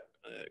back to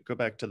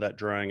that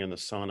drawing in the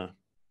sauna.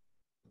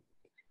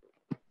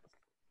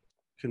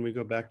 Can we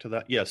go back to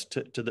that? Yes,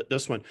 to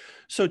this one.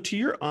 So to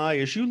your eye,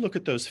 as you look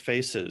at those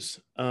faces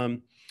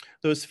and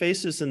the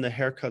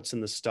haircuts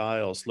and the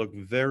styles look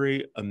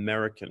very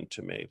American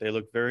to me. They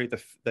look very,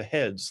 the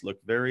heads look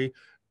very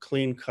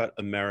clean-cut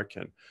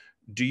American.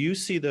 Do you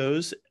see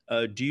those?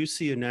 Do you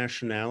see a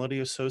nationality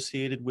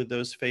associated with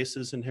those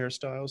faces and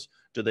hairstyles?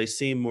 Do they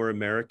seem more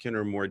American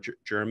or more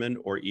German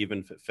or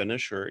even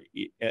Finnish or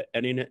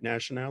any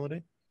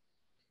nationality?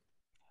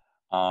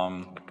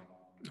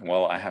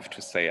 Well, I have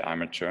to say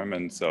I'm a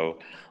German, so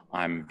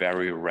I'm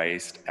very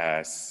raised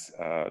as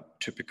a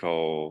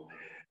typical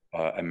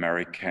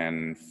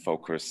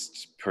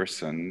American-focused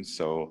person.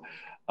 So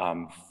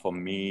for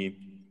me,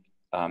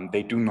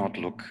 they do not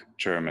look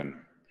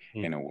German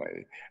in a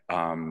way.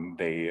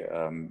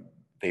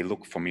 They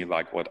look for me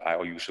like what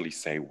I usually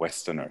say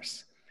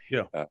Westerners,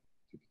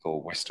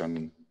 typical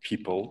Western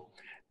people,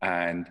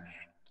 and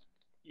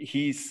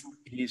he's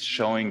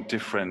showing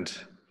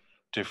different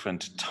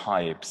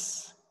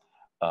types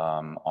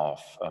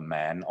of a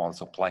man,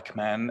 also black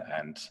man,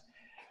 and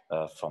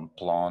from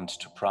blonde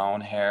to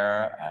brown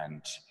hair,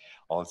 and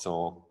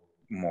also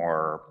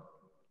more,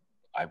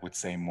 I would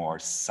say, more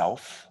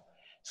South,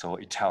 so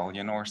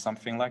Italian or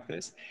something like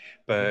this.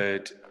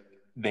 But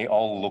they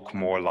all look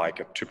more like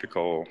a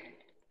typical,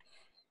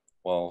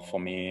 well, for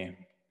me,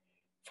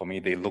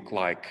 they look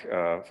like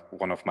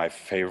one of my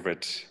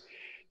favorite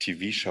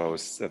TV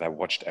shows that I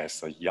watched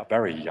as a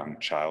very young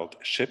child.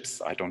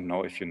 Ships. I don't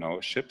know if you know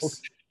Oh,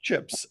 Ships.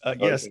 Chips.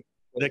 Yes.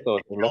 The So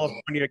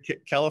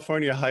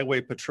California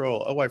Highway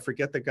Patrol. Oh, I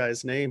forget the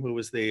guy's name who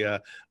was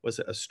was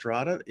it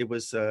Estrada? It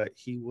was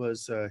he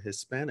was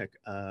Hispanic.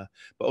 But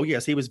oh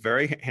yes, he was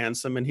very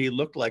handsome and he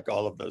looked like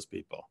all of those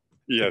people.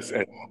 yes,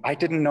 I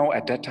didn't know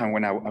at that time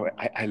when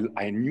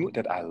I knew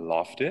that I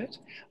loved it.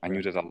 I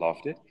knew Right. that I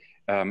loved it.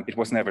 It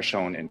was never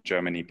shown in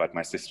Germany, but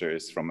my sister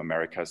is from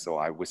America, so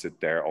I visit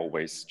there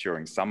always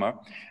during summer.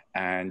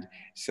 And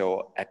so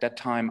at that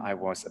time, I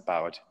was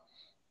about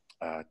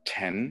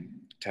 10,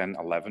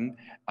 11.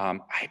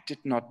 I did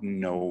not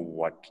know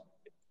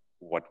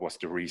what was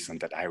the reason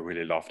that I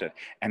really loved it.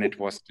 And it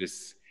was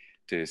this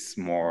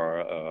more,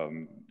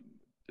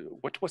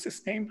 what was his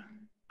name?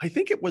 I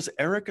think it was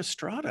Eric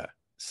Estrada.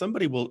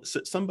 Somebody will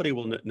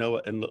know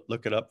it and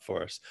look it up for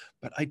us.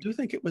 But I do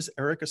think it was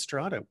Eric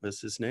Estrada was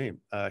his name.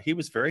 He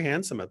was very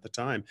handsome at the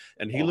time,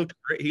 and he Oh, looked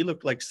great. He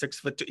looked like 6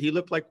 foot. He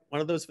looked like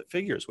one of those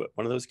figures,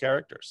 one of those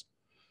characters.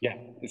 yeah.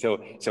 So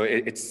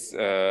it's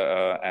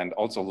and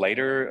also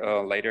later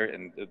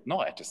in no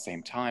at the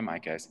same time I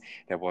guess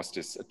there was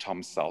this Tom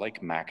Selleck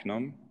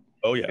Magnum,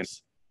 Oh and, yes.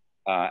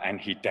 and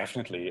he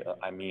definitely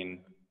I mean.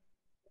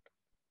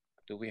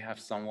 Do we have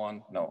someone?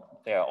 No,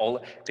 they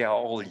are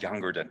all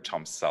younger than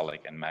Tom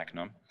Selleck and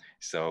Magnum. Yeah.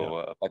 So,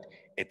 but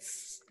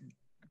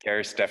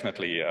there's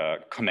definitely a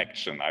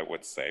connection, I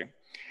would say,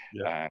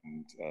 Yeah.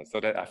 and so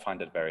that I find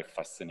it very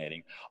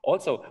fascinating.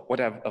 Also,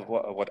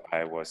 what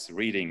I was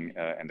reading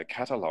in the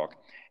catalog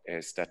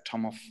is that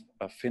Tom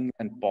of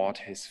Finland bought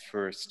his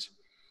first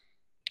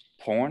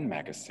porn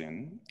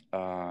magazine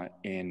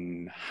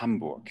in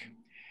Hamburg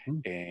Hmm.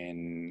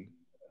 in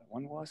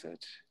when was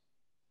it?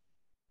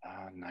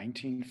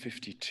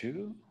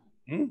 1952,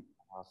 Hmm.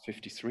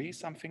 53,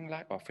 something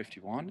like, or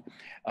 51.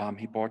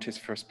 He bought his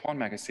first porn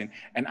magazine.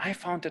 And I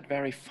found it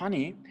very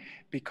funny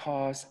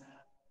because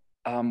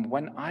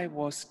when I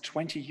was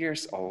 20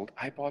 years old,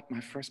 I bought my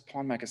first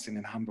porn magazine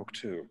in Hamburg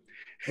too.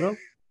 Well,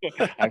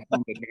 I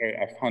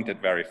found it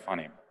very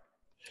funny.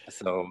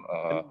 So,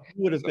 I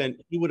mean,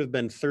 he would have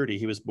been 30.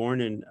 He was born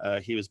in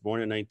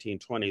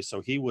 1920, so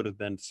he would have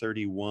been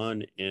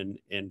 31 in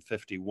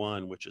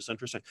 51, which is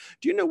interesting.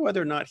 Do you know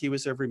whether or not he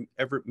was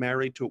ever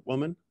married to a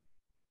woman?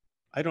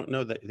 I don't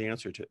know the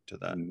answer to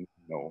that.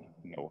 no,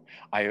 no.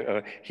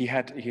 He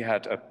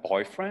had a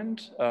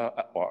boyfriend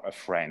or a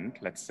friend,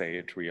 let's say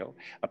it real,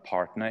 a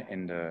partner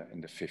in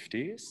the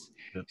 50s.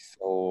 Yeah.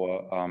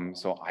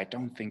 So I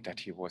don't think that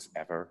he was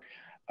ever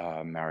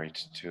married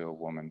to a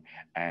woman.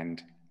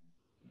 And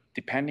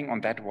depending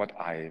on that, what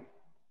I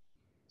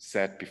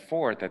said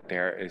before, that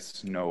there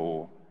is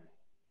no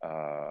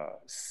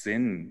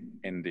sin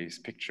in these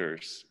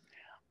pictures,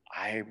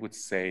 I would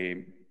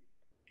say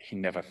he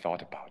never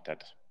thought about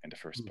that in the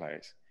first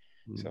place.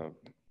 Mm. So,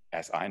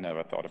 as I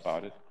never thought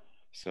about it.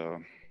 So,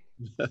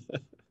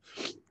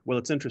 Well,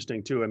 it's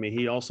interesting too. I mean,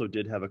 he also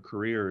did have a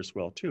career as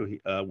well too,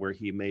 where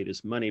he made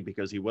his money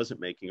because he wasn't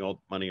making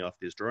all money off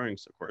these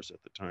drawings, of course,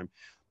 at the time,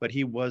 but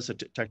he was a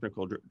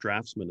technical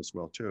draftsman as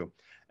well too.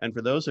 And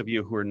for those of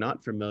you who are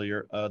not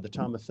familiar, the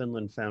Tom of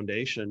Finland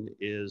Foundation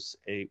is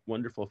a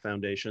wonderful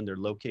foundation. They're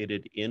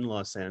located in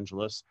Los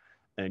Angeles,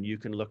 and you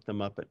can look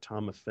them up at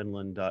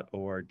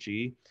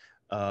tomoffinland.org.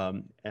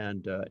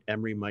 And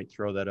Emery might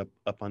throw that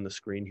up on the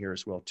screen here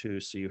as well too.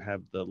 So you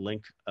have the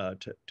link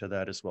to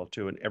that as well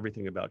too, and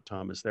everything about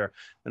Tom is there.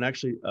 And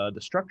actually, the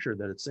structure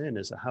that it's in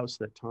is a house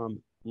that Tom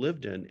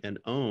lived in and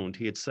owned.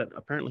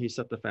 Apparently he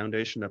set the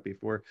foundation up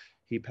before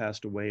he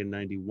passed away in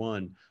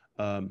 '91.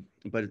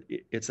 But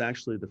it's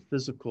actually the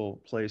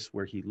physical place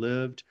where he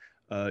lived.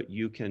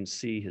 You can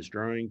see his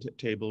drawing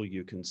table.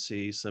 You can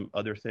see some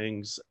other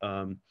things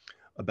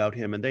about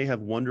him, and they have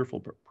wonderful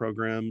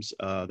programs.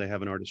 They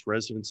have an artist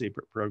residency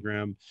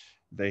program.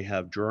 They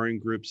have drawing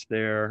groups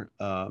there.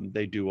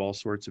 They do all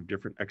sorts of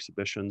different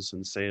exhibitions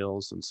and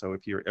sales. And so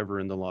if you're ever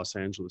in the Los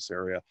Angeles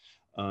area,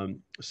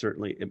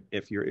 certainly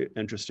if you're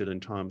interested in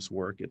Tom's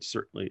work, it's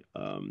certainly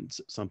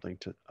something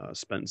to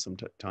spend some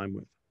time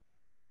with.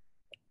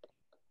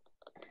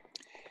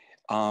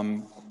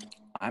 I'm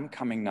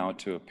coming now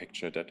to a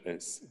picture that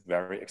is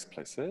very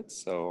explicit.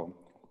 So,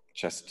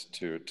 just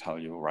to tell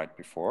you right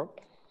before.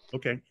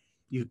 Okay,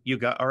 you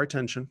got our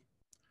attention.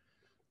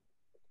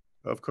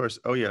 Of course.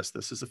 Oh yes,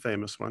 this is a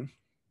famous one.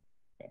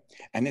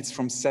 And it's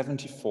from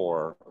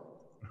 '74.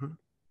 Uh-huh.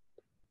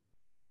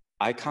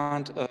 I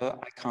can't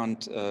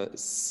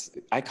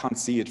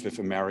see it with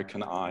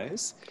American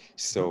eyes.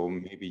 So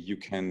maybe you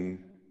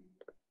can,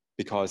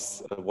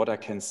 because what I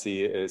can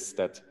see is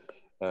that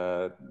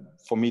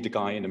for me, the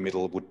guy in the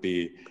middle would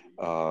be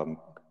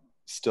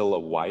still a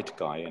white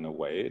guy in a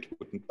way.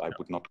 I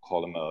would not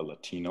call him a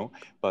Latino,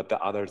 but the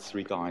other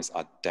three guys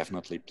are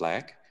definitely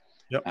black.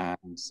 Yep.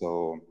 And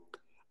so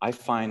I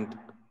find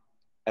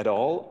at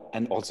all,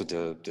 and also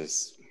the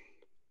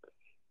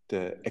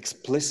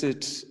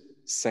explicit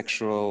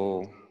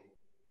sexual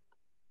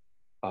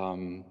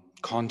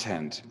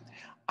content,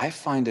 I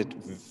find it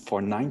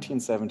for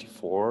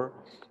 1974,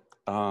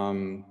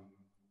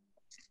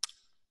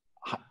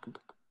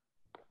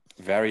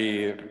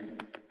 very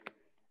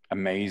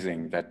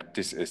amazing that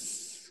this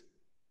is,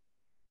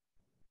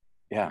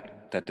 yeah,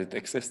 that it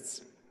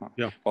exists.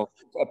 Yeah. Well,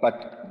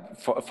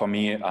 but for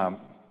me,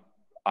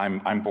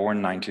 I'm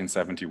born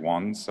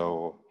 1971,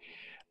 so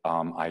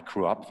I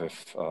grew up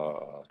with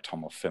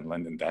Tom of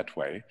Finland in that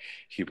way.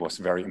 He was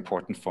very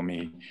important for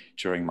me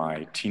during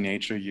my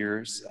teenager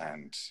years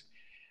and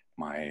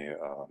my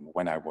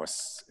when I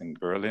was in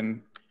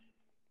Berlin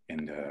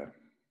in the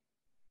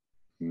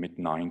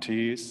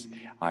mid-90s.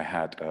 I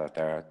had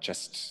there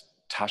just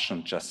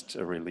Taschen just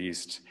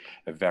released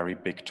a very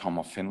big Tom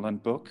of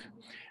Finland book,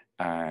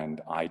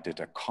 and I did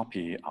a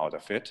copy out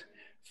of it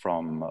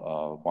from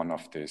one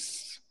of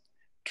these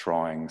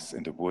drawings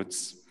in the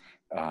woods,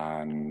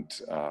 and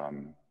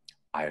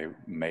I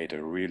made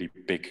a really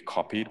big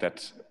copy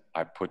that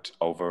I put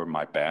over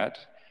my bed.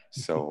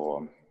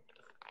 So,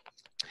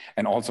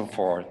 and also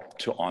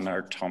to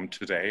honor Tom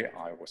today,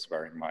 I was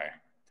wearing my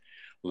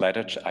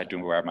I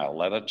do wear my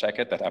leather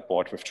jacket that I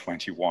bought with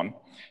 21.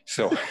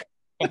 So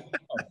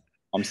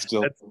I'm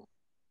still.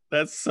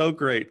 That's so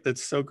great.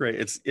 That's so great.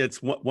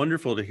 It's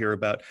wonderful to hear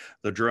about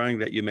the drawing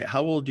that you made.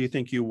 How old do you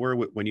think you were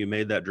when you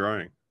made that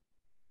drawing?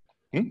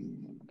 How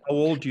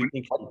old do you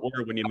think you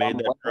were when you made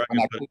that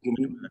drawing? You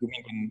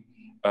mean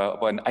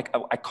when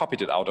I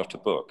copied it out of the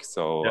book.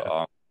 So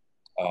yeah.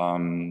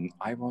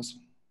 I was,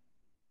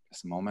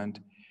 this moment,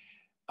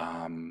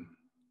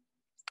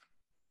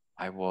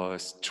 I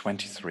was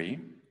 23,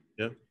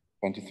 yeah,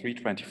 23,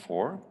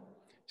 24.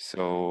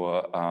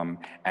 So,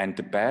 and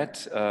the bed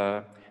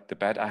I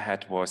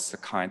had was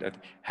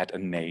had a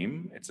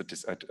name. It's a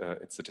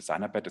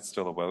designer bed. It's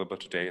still available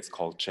today. It's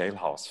called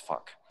Jailhouse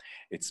Fuck.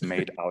 It's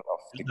made out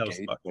of the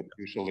gate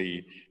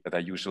that I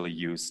usually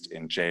used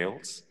in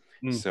jails.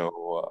 So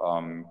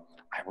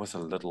I was a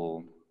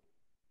little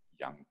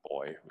young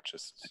boy who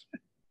just,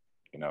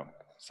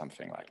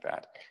 something like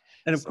that.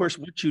 And of course,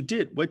 what you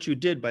did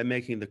by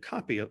making the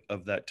copy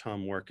of that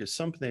Tom work is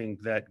something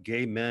that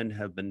gay men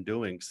have been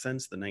doing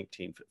since the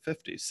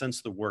 1950s,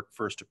 since the work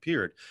first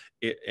appeared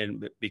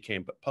and it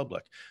became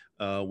public.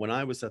 When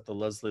I was at the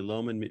Leslie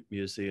Lohman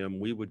Museum,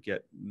 we would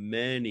get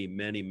many,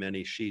 many,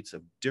 many sheets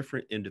of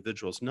different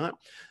individuals, not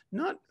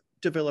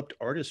developed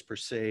artists per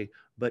se,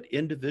 but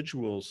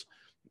individuals.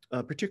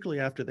 Particularly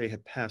after they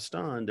had passed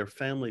on, their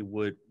family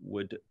would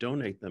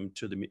donate them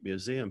to the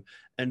museum.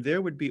 And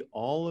there would be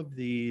all of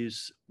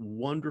these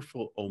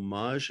wonderful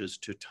homages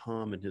to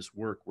Tom and his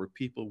work where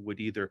people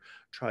would either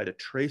try to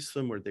trace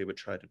them or they would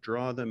try to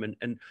draw them.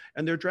 And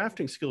their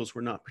drafting skills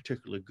were not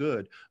particularly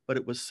good, but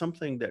it was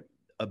something that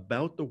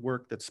about the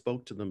work that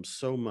spoke to them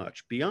so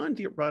much beyond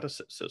the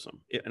eroticism.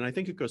 And I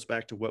think it goes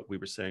back to what we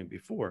were saying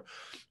before.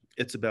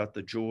 It's about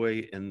the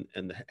joy and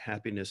the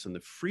happiness and the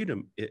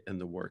freedom in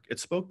the work. It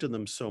spoke to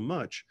them so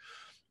much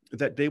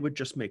that they would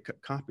just make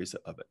copies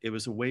of it. It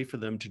was a way for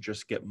them to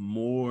just get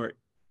more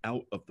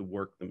out of the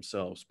work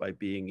themselves by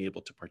being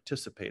able to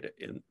participate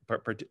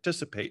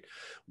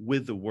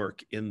with the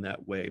work in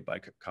that way by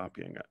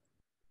copying it.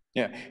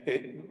 Yeah,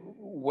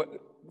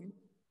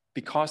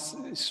 because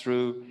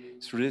through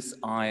this,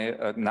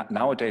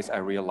 nowadays I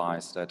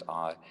realize that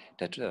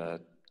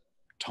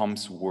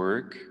Tom's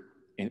work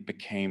it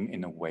became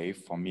in a way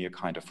for me a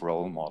kind of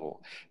role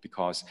model,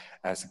 because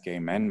as a gay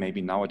man,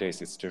 maybe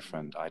nowadays it's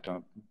different. I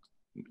don't,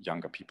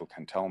 younger people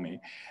can tell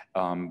me,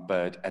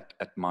 but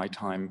at my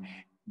time,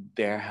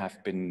 there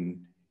have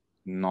been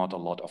not a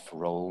lot of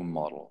role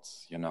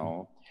models,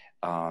 and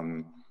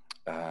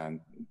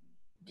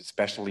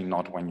especially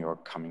not when you're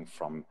coming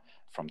from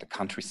the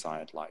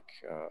countryside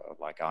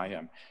like I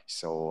am.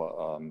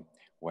 So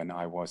when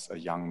I was a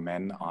young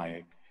man,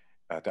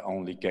 the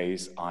only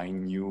gays I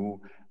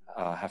knew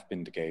have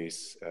been the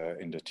gays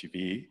in the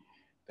TV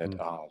that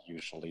are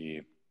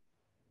usually,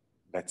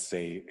 let's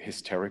say,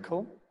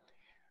 hysterical.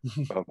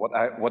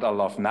 What I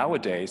love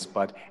nowadays,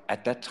 but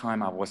at that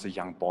time I was a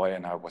young boy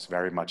and I was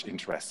very much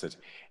interested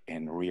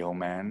in real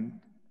men,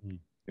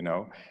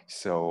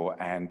 So,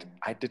 and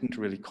I didn't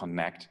really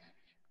connect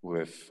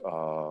with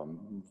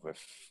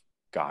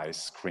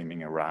guys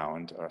screaming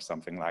around or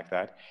something like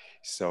that.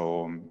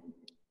 So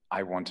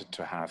I wanted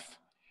to have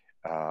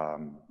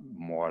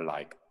more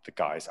like the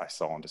guys I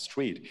saw on the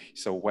street.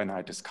 So when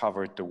I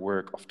discovered the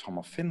work of Tom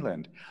of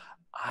Finland,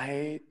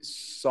 I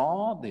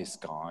saw these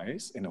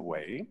guys in a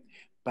way,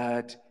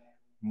 but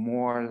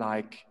more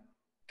like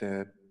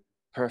the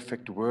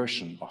perfect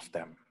version of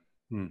them.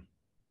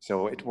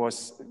 So it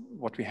was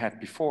what we had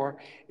before.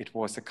 It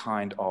was a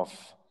kind of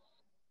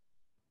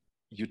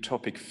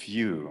utopic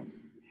view.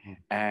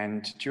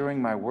 And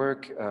during my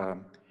work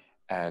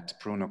at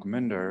Bruno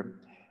Gmunder,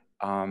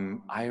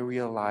 I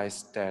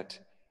realized that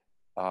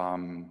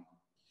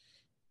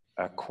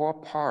a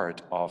core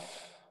part of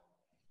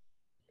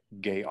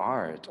gay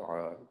art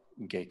or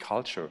gay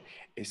culture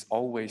is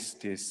always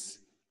this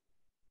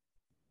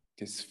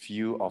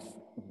view of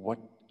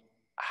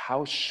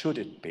how should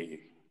it be?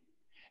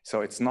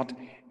 So it's not,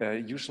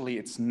 usually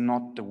it's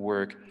not the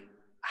work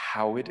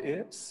how it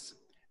is,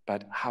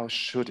 but how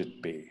should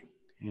it be?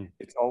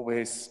 It's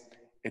always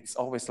it's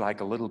always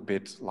like a little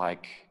bit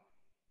like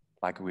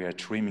we are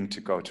dreaming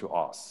to go to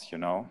Oz, you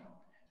know,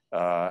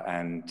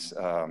 and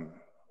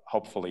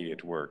hopefully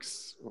it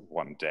works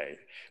one day.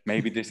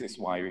 Maybe this is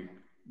why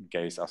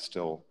gays are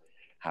still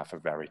have a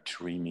very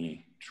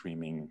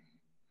dreaming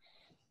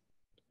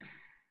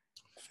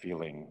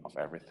feeling of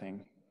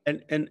everything.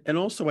 And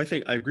also, I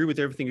think I agree with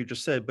everything you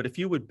just said, but if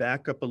you would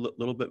back up a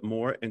little bit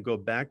more and go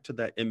back to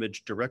that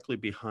image directly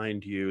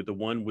behind you, the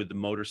one with the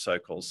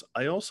motorcycles,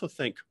 I also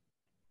think,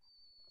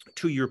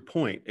 to your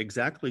point,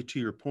 exactly to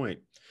your point.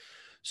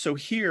 So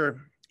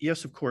here,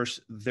 yes, of course,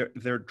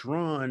 they're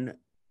drawn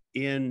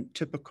in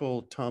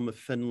typical Tom of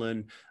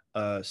Finland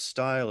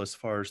style as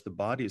far as the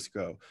bodies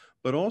go,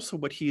 but also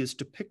what he is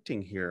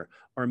depicting here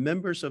are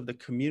members of the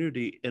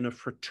community in a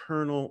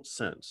fraternal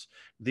sense.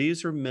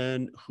 These are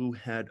men who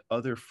had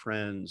other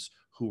friends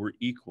who were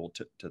equal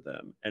to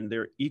them, and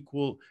they're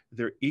equal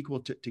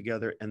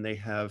together, and they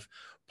have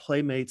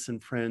playmates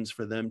and friends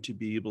for them to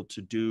be able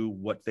to do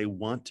what they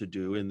want to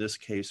do, in this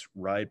case,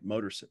 ride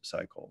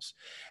motorcycles.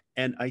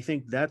 And I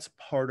think that's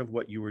part of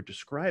what you were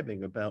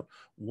describing about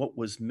what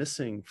was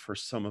missing for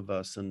some of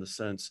us, in the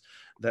sense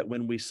that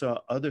when we saw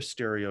other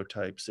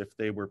stereotypes, if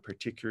they were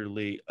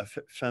particularly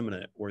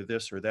effeminate or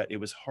this or that, it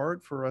was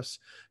hard for us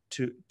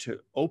to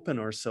open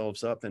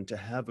ourselves up and to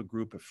have a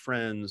group of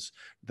friends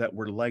that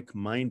were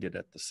like-minded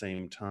at the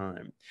same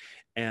time.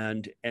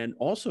 And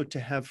also to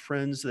have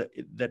friends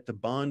that the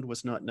bond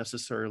was not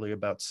necessarily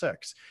about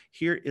sex.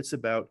 Here it's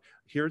about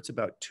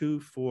 2,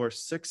 4,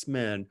 6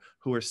 men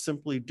who are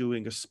simply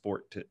doing a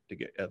sport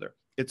together.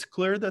 It's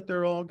clear that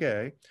they're all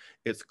gay.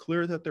 It's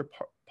clear that they're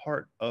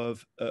part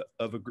of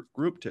a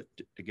group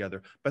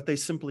together, but they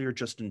simply are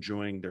just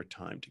enjoying their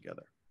time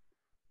together.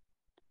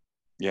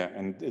 Yeah,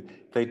 and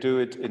they do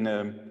it in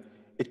a,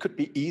 it could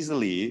be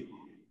easily,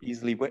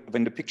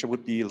 when the picture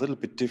would be a little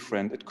bit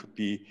different, it could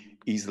be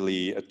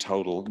easily a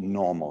total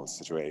normal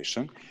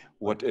situation.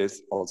 What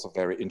is also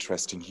very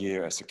interesting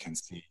here, as you can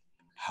see,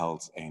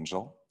 Hell's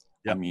Angel.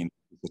 Yep. I mean,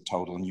 the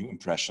total new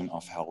impression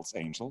of Hell's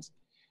Angels,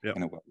 yep,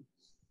 in a way.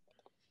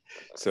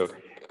 So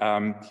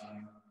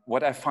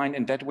what I find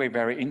in that way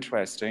very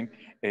interesting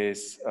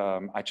is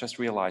I just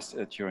realized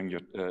during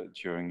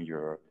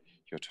your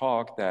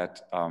talk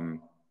that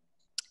I'm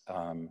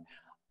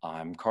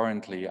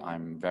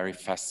very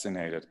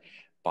fascinated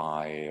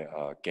by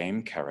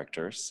game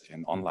characters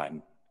in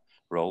online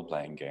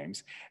role-playing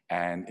games,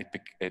 and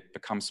it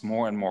becomes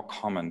more and more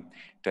common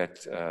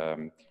that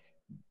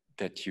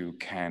that you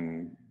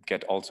can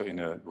get also in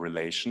a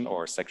relation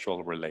or a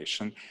sexual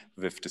relation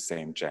with the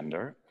same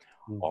gender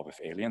or with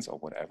aliens or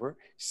whatever.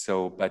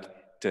 So,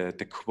 but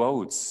the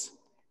quotes,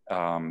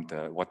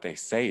 what they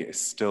say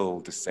is still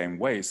the same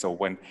way. So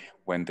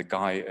when the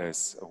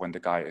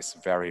guy is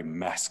very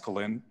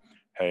masculine,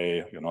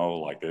 hey, you know,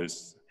 like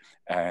this,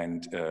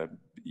 and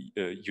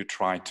you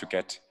try to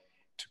get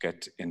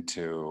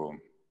into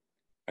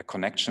a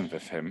connection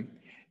with him,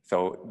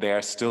 so they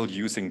are still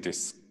using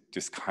this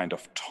kind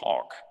of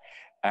talk,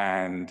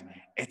 and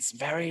it's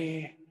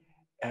very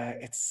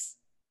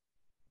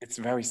it's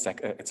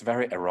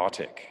very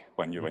erotic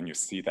when you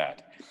see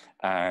that.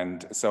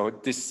 And so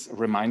this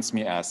reminds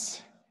me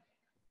as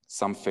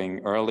something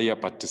earlier,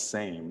 but the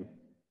same,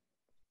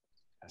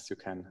 as you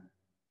can.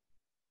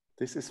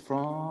 This is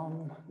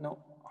from, no,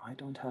 I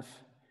don't have,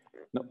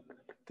 no,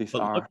 these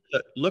are.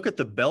 Look at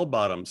the bell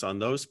bottoms on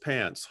those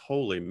pants.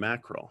 Holy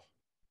mackerel.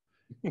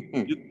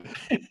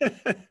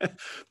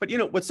 But you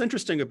know, what's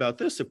interesting about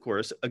this, of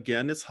course,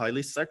 again, it's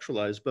highly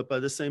sexualized, but by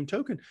the same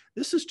token,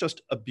 this is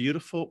just a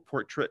beautiful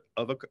portrait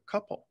of a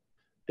couple.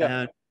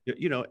 Yeah. And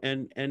you know,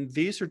 and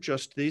these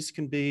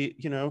can be,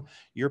 you know,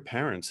 your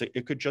parents.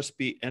 It could just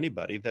be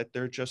anybody, that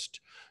they're just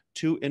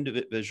two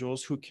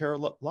individuals who care a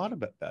lot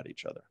about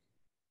each other.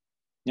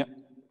 Yeah.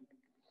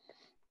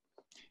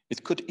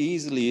 It could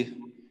easily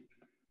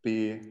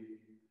be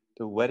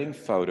the wedding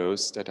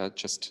photos that I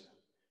just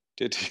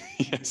did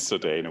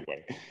yesterday, in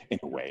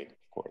a way,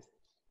 of course.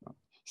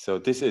 So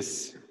this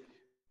is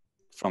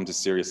from the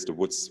series The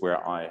Woods,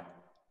 where I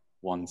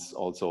once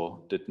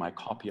also did my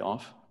copy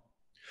of.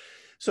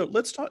 So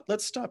let's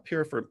stop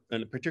here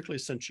and particularly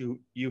since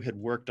you had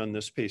worked on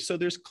this piece. So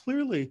there is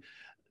clearly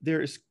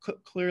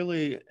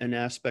an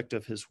aspect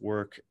of his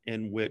work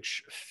in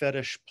which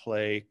fetish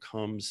play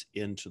comes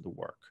into the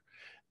work.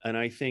 And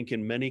I think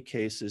in many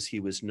cases,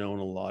 he was known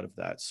a lot of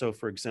that. So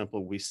for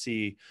example, we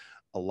see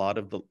a lot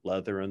of the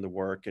leather in the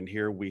work, and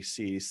here we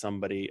see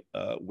somebody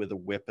with a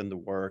whip in the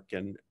work,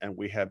 and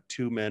we have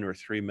 2 men or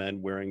 3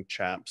 men wearing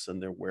chaps,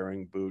 and they're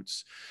wearing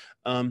boots.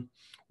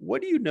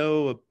 What do you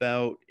know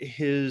about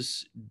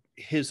his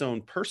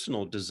own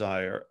personal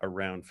desire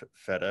around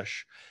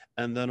fetish?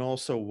 And then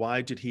also,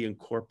 why did he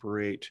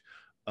incorporate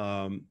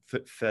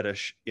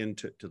fetish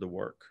into the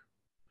work?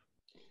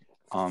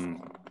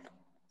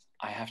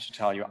 I have to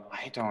tell you,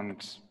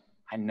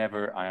 I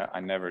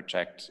never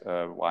checked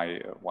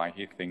why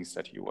he thinks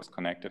that he was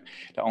connected.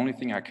 The only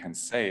thing I can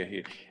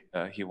say,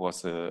 he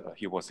was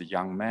a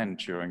young man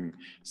during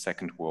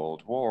Second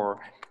World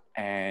War,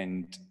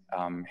 and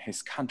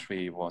his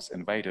country was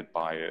invaded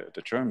by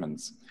the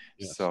Germans.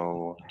 Yes.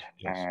 So,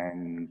 yes.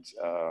 and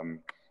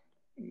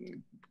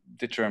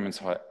the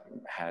Germans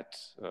had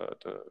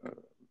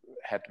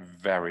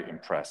very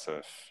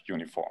impressive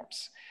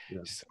uniforms. Yeah.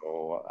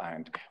 So,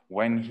 and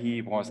when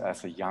he was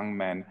as a young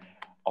man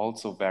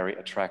also very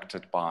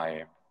attracted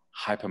by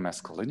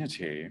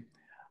hypermasculinity,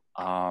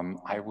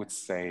 I would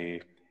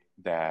say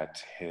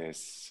that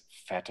his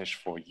fetish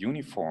for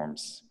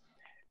uniforms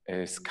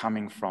is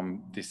coming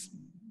from this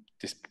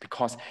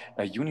because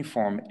a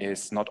uniform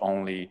is not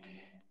only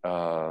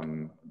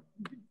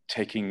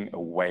taking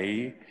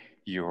away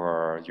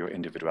your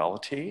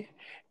individuality,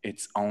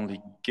 it's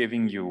only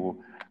giving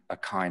you a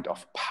kind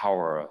of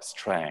power,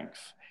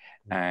 strength.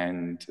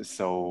 And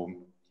so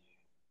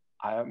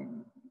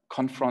I'm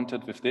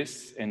confronted with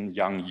this in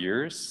young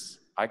years.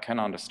 I can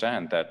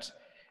understand that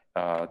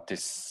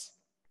this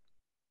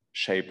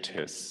shaped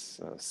his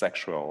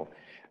sexual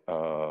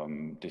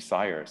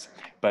desires.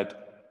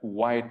 But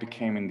why it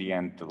became in the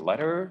end the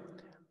latter,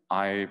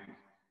 I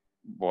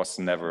was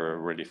never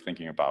really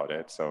thinking about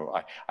it. So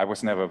I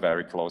was never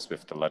very close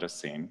with the letter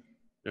scene.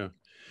 Yeah.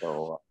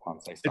 So I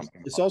can't say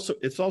something.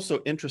 It's also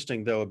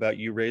interesting though about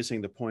you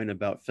raising the point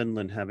about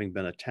Finland having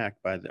been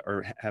attacked by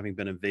or having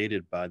been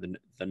invaded by the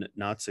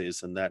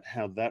Nazis, and that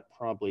how that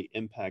probably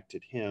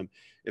impacted him.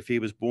 If he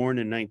was born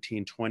in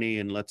 1920,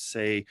 and let's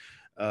say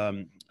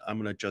I'm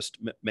going to just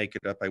make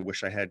it up. I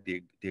wish I had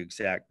the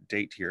exact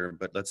date here,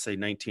 but let's say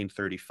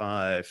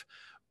 1935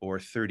 or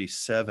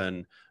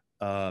 37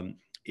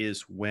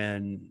 is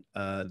when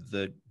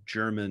the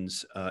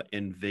Germans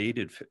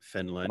invaded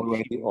Finland.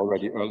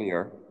 Already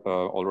earlier,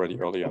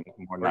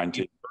 more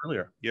 19.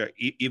 Earlier, yeah,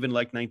 even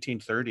like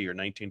 1930 or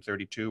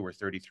 1932 or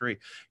 33,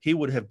 he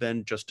would have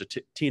been just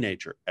a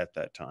teenager at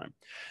that time.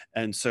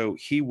 And so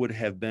he would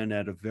have been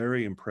at a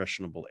very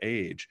impressionable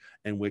age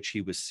in which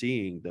he was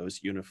seeing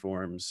those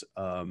uniforms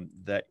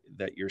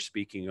that you're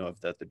speaking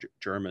of, that the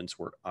Germans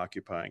were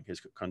occupying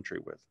his country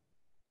with.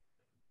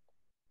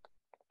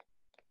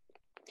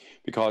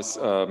 Because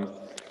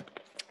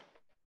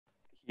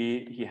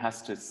he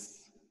has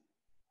this,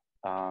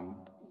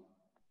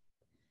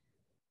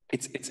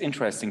 it's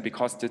interesting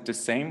because the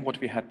same what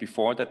we had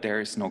before, that there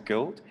is no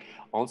guilt.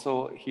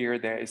 Also here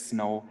there is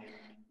no,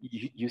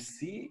 you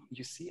see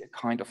a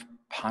kind of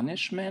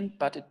punishment,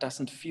 but it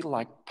doesn't feel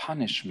like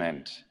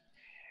punishment.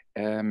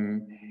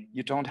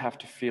 You don't have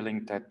the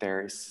feeling that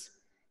there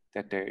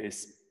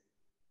is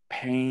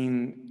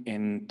pain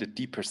in the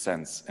deeper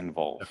sense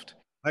involved.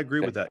 I agree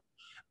with that.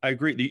 I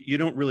agree. You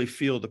don't really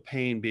feel the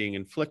pain being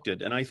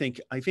inflicted. And I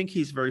think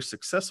he's very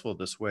successful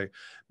this way,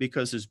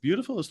 because as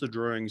beautiful as the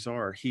drawings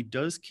are, he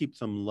does keep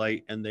them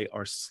light, and they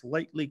are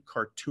slightly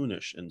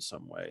cartoonish in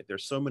some way.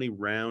 There's so many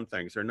round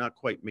things. They're not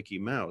quite Mickey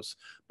Mouse,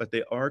 but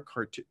they are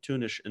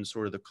cartoonish in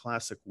sort of the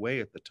classic way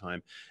at the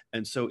time.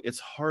 And so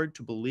it's hard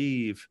to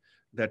believe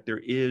that there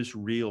is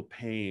real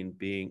pain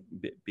being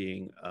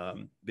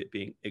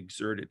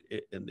exerted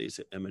in these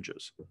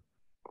images.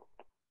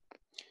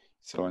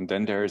 So, and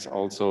then there is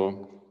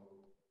also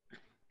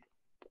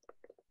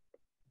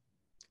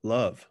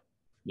love.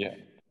 Yeah.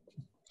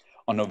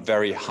 On a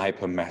very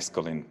hyper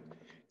masculine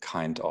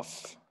kind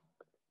of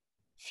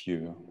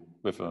view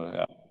with a,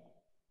 yeah.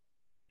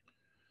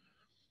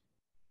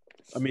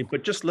 I mean,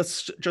 but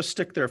let's just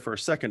stick there for a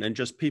second, and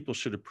just people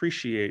should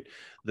appreciate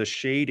the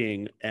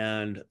shading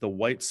and the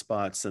white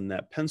spots and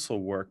that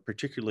pencil work,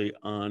 particularly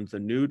on the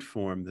nude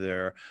form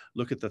there.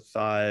 Look at the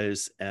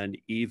thighs and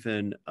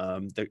even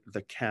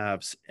the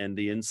calves and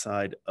the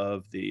inside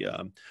of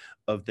the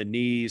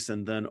knees,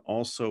 and then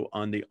also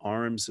on the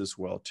arms as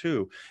well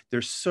too.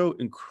 They're so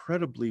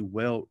incredibly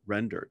well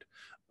rendered.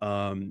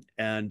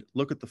 And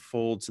look at the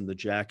folds in the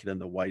jacket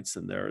and the whites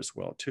in there as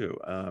well too.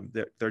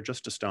 They're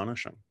just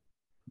astonishing.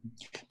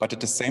 But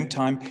at the same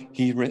time,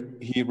 he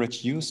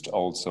reduced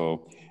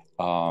also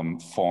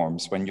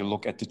forms. When you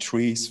look at the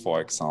trees,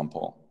 for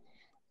example,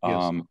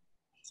 yes.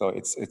 So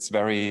it's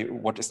very,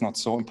 what is not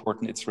so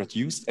important, it's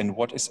reduced, and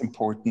what is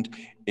important,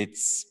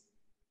 it's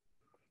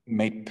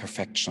made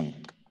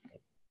perfection.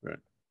 Right.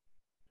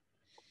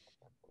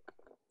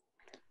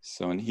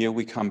 So, and here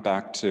we come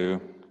back to,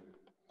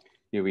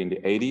 here we're in the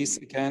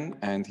 80s again,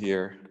 and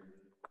here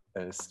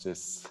is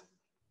this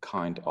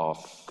kind of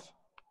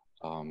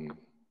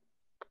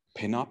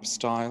pin-up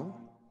style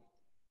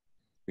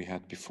we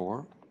had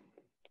before.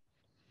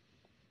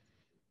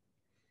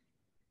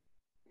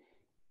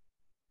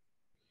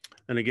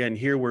 And again,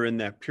 here we're in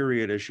that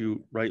period, as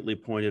you rightly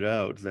pointed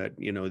out, that,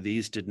 you know,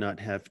 these did not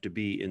have to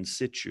be in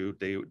situ.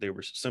 They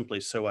were simply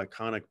so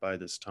iconic by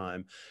this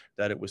time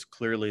that it was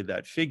clearly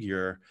that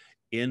figure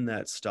in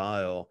that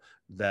style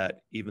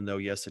that, even though,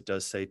 yes, it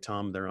does say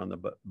Tom there on the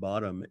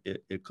bottom,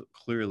 it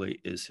clearly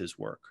is his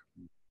work.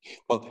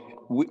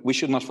 Well, we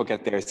should not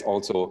forget there is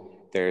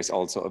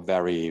also a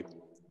very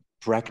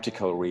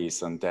practical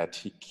reason that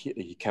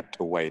he kept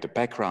away the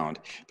background,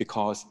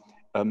 because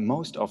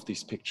most of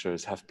these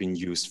pictures have been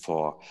used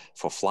for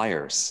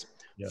flyers.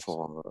 Yes.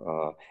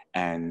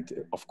 And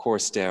of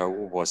course there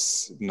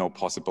was no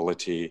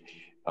possibility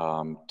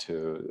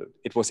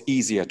it was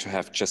easier to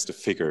have just the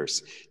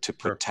figures to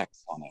put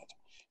text on it.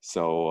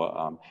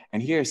 So,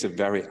 and here's a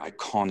very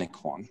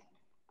iconic one.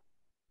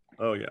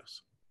 Oh,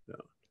 yes. Yeah.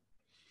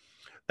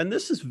 And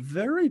this is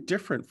very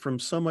different from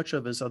so much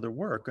of his other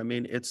work. I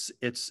mean, it's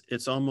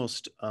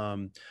almost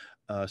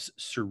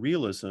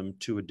surrealism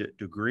to a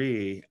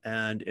degree,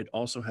 and it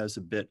also has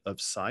a bit of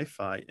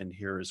sci-fi in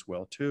here as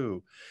well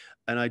too.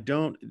 And I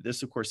don't,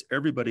 this of course,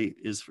 everybody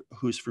is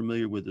who's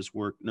familiar with his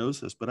work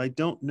knows this, but I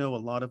don't know a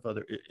lot of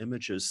other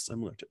images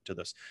similar to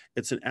this.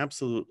 It's an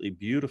absolutely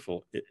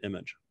beautiful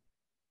image.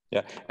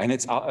 Yeah, and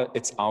it's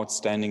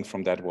outstanding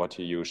from that what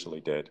he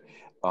usually did.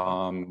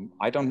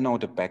 I don't know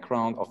the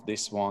background of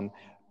this one,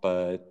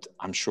 but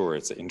I'm sure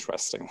it's an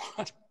interesting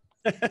one.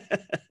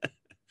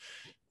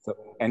 So,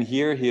 and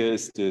here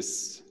is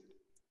this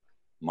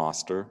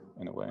master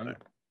in a way. Right.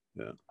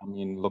 Yeah. I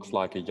mean, looks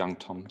like a young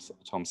Tom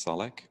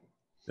Selleck.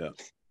 Yeah.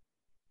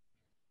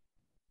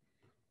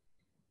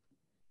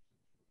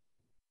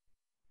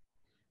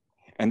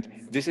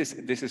 And this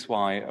is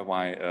why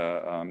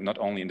not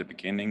only in the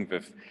beginning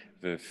with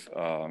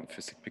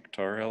physics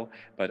pictorial,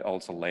 but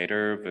also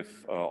later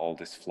with all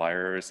these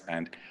flyers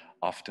and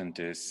often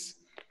this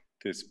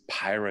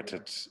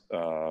pirated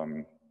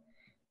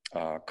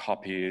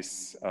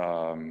copies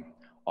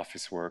of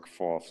his work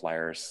for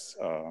flyers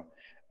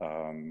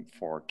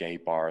for gay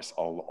bars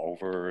all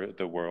over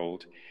the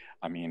world.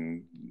 I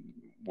mean,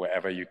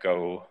 wherever you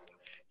go,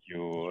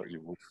 you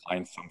will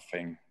find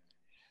something.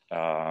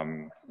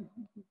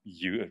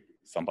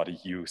 Somebody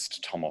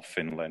used Tom of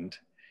Finland,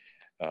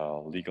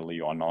 legally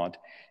or not.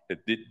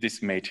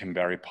 This made him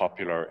very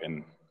popular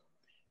in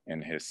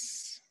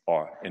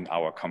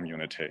our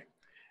community,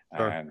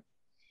 Sure. and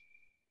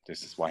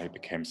this is why he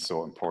became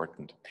so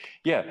important.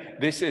 Yeah,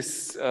 this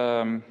is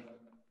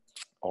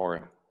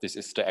this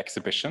is the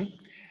exhibition,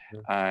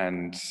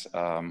 and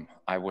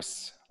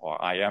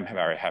I am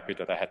very happy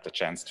that I had the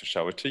chance to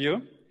show it to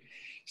you.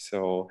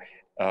 So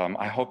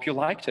I hope you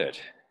liked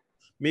it.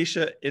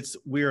 Mischa,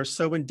 we are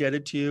so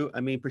indebted to you.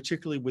 I mean,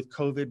 particularly with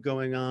COVID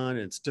going on,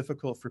 it's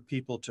difficult for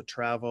people to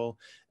travel.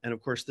 And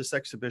of course, this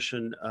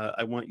exhibition,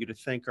 I want you to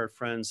thank our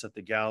friends at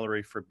the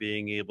gallery for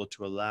being able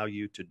to allow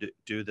you to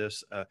do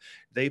this.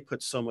 They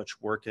put so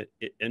much work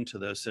into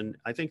this. And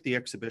I think the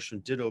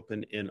exhibition did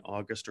open in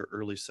August or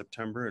early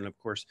September. And of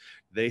course,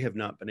 they have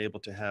not been able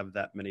to have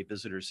that many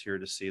visitors here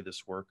to see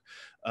this work.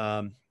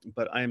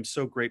 But I am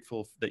so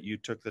grateful that you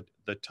took the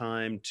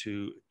time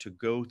to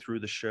go through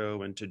the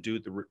show and to do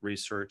the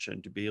research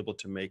and to be able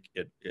to make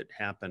it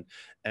happen.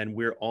 And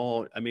we're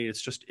all, I mean,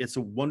 it's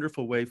a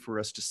wonderful way for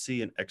us to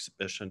see an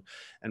exhibition.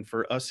 And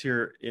for us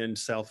here in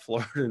South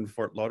Florida and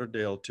Fort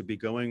Lauderdale to be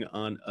going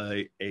on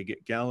a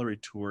gallery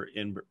tour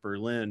in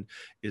Berlin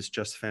is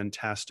just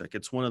fantastic.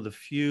 It's one of the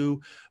few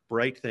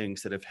bright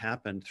things that have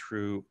happened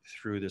through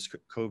this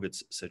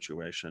COVID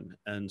situation.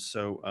 And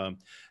so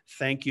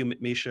thank you,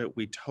 Mischa.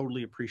 We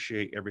totally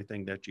appreciate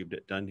everything that you've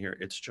done here.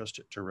 It's just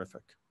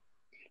terrific.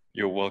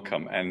 You're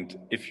welcome. And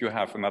if you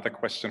have another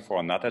question for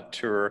another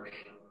tour,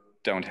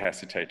 don't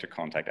hesitate to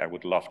contact. I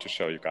would love to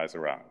show you guys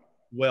around.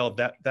 Well,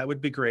 that would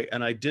be great.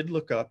 And I did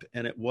look up,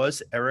 and it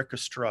was Eric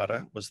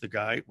Estrada was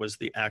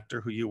the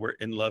actor who you were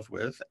in love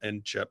with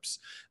in Chips.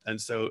 And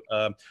so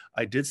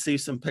I did see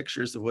some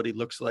pictures of what he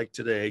looks like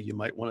today. You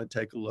might want to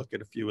take a look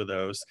at a few of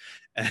those.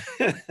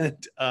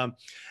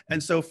 And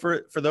so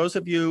for those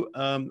of you,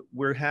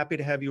 we're happy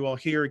to have you all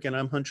here. Again,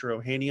 I'm Hunter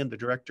Ohanian, the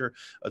director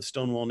of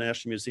Stonewall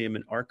National Museum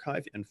and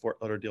Archive in Fort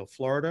Lauderdale,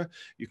 Florida.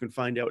 You can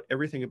find out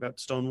everything about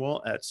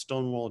Stonewall at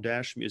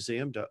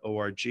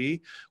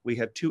stonewall-museum.org. We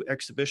have 2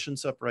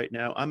 exhibitions up right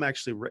now. I'm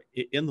actually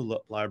in the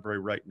library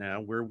right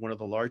now. We're one of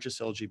the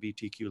largest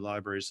LGBTQ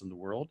libraries in the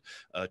world,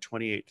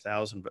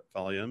 28,000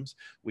 volumes.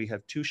 We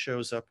have 2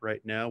 shows up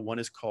right now. One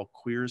is called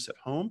Queers at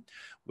Home,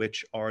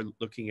 which are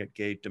looking at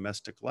gay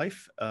domestic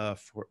life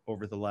for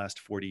over the last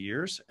 40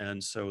 years.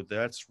 And so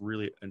that's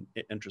really an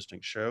interesting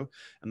show.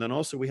 And then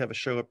also we have a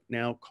show up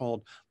now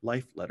called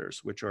Life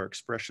Letters, which are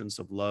expressions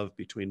of love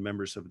between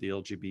members of the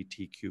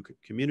LGBTQ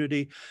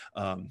community,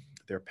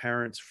 their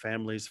parents,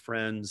 families,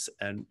 friends,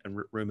 and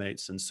roommates.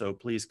 And so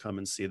please come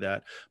and see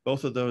that.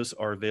 Both of those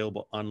are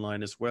available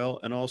online as well.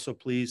 And also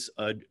please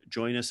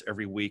join us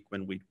every week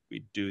when we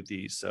do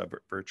these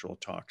virtual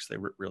talks. They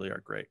really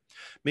are great.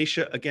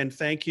 Mischa, again,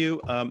 thank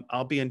you.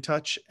 I'll be in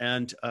touch.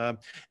 And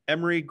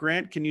Emery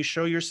Grant, can you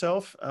show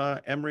yourself?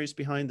 Emery's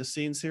behind the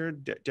scenes here,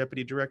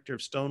 Deputy Director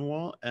of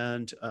Stonewall,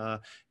 and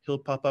he'll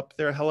pop up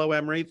there. Hello,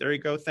 Emery. There you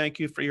go. Thank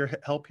you for your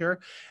help here.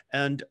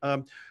 And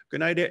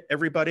good night,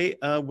 everybody.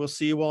 We'll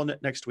see you all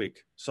next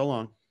week. So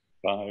long.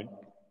 Bye.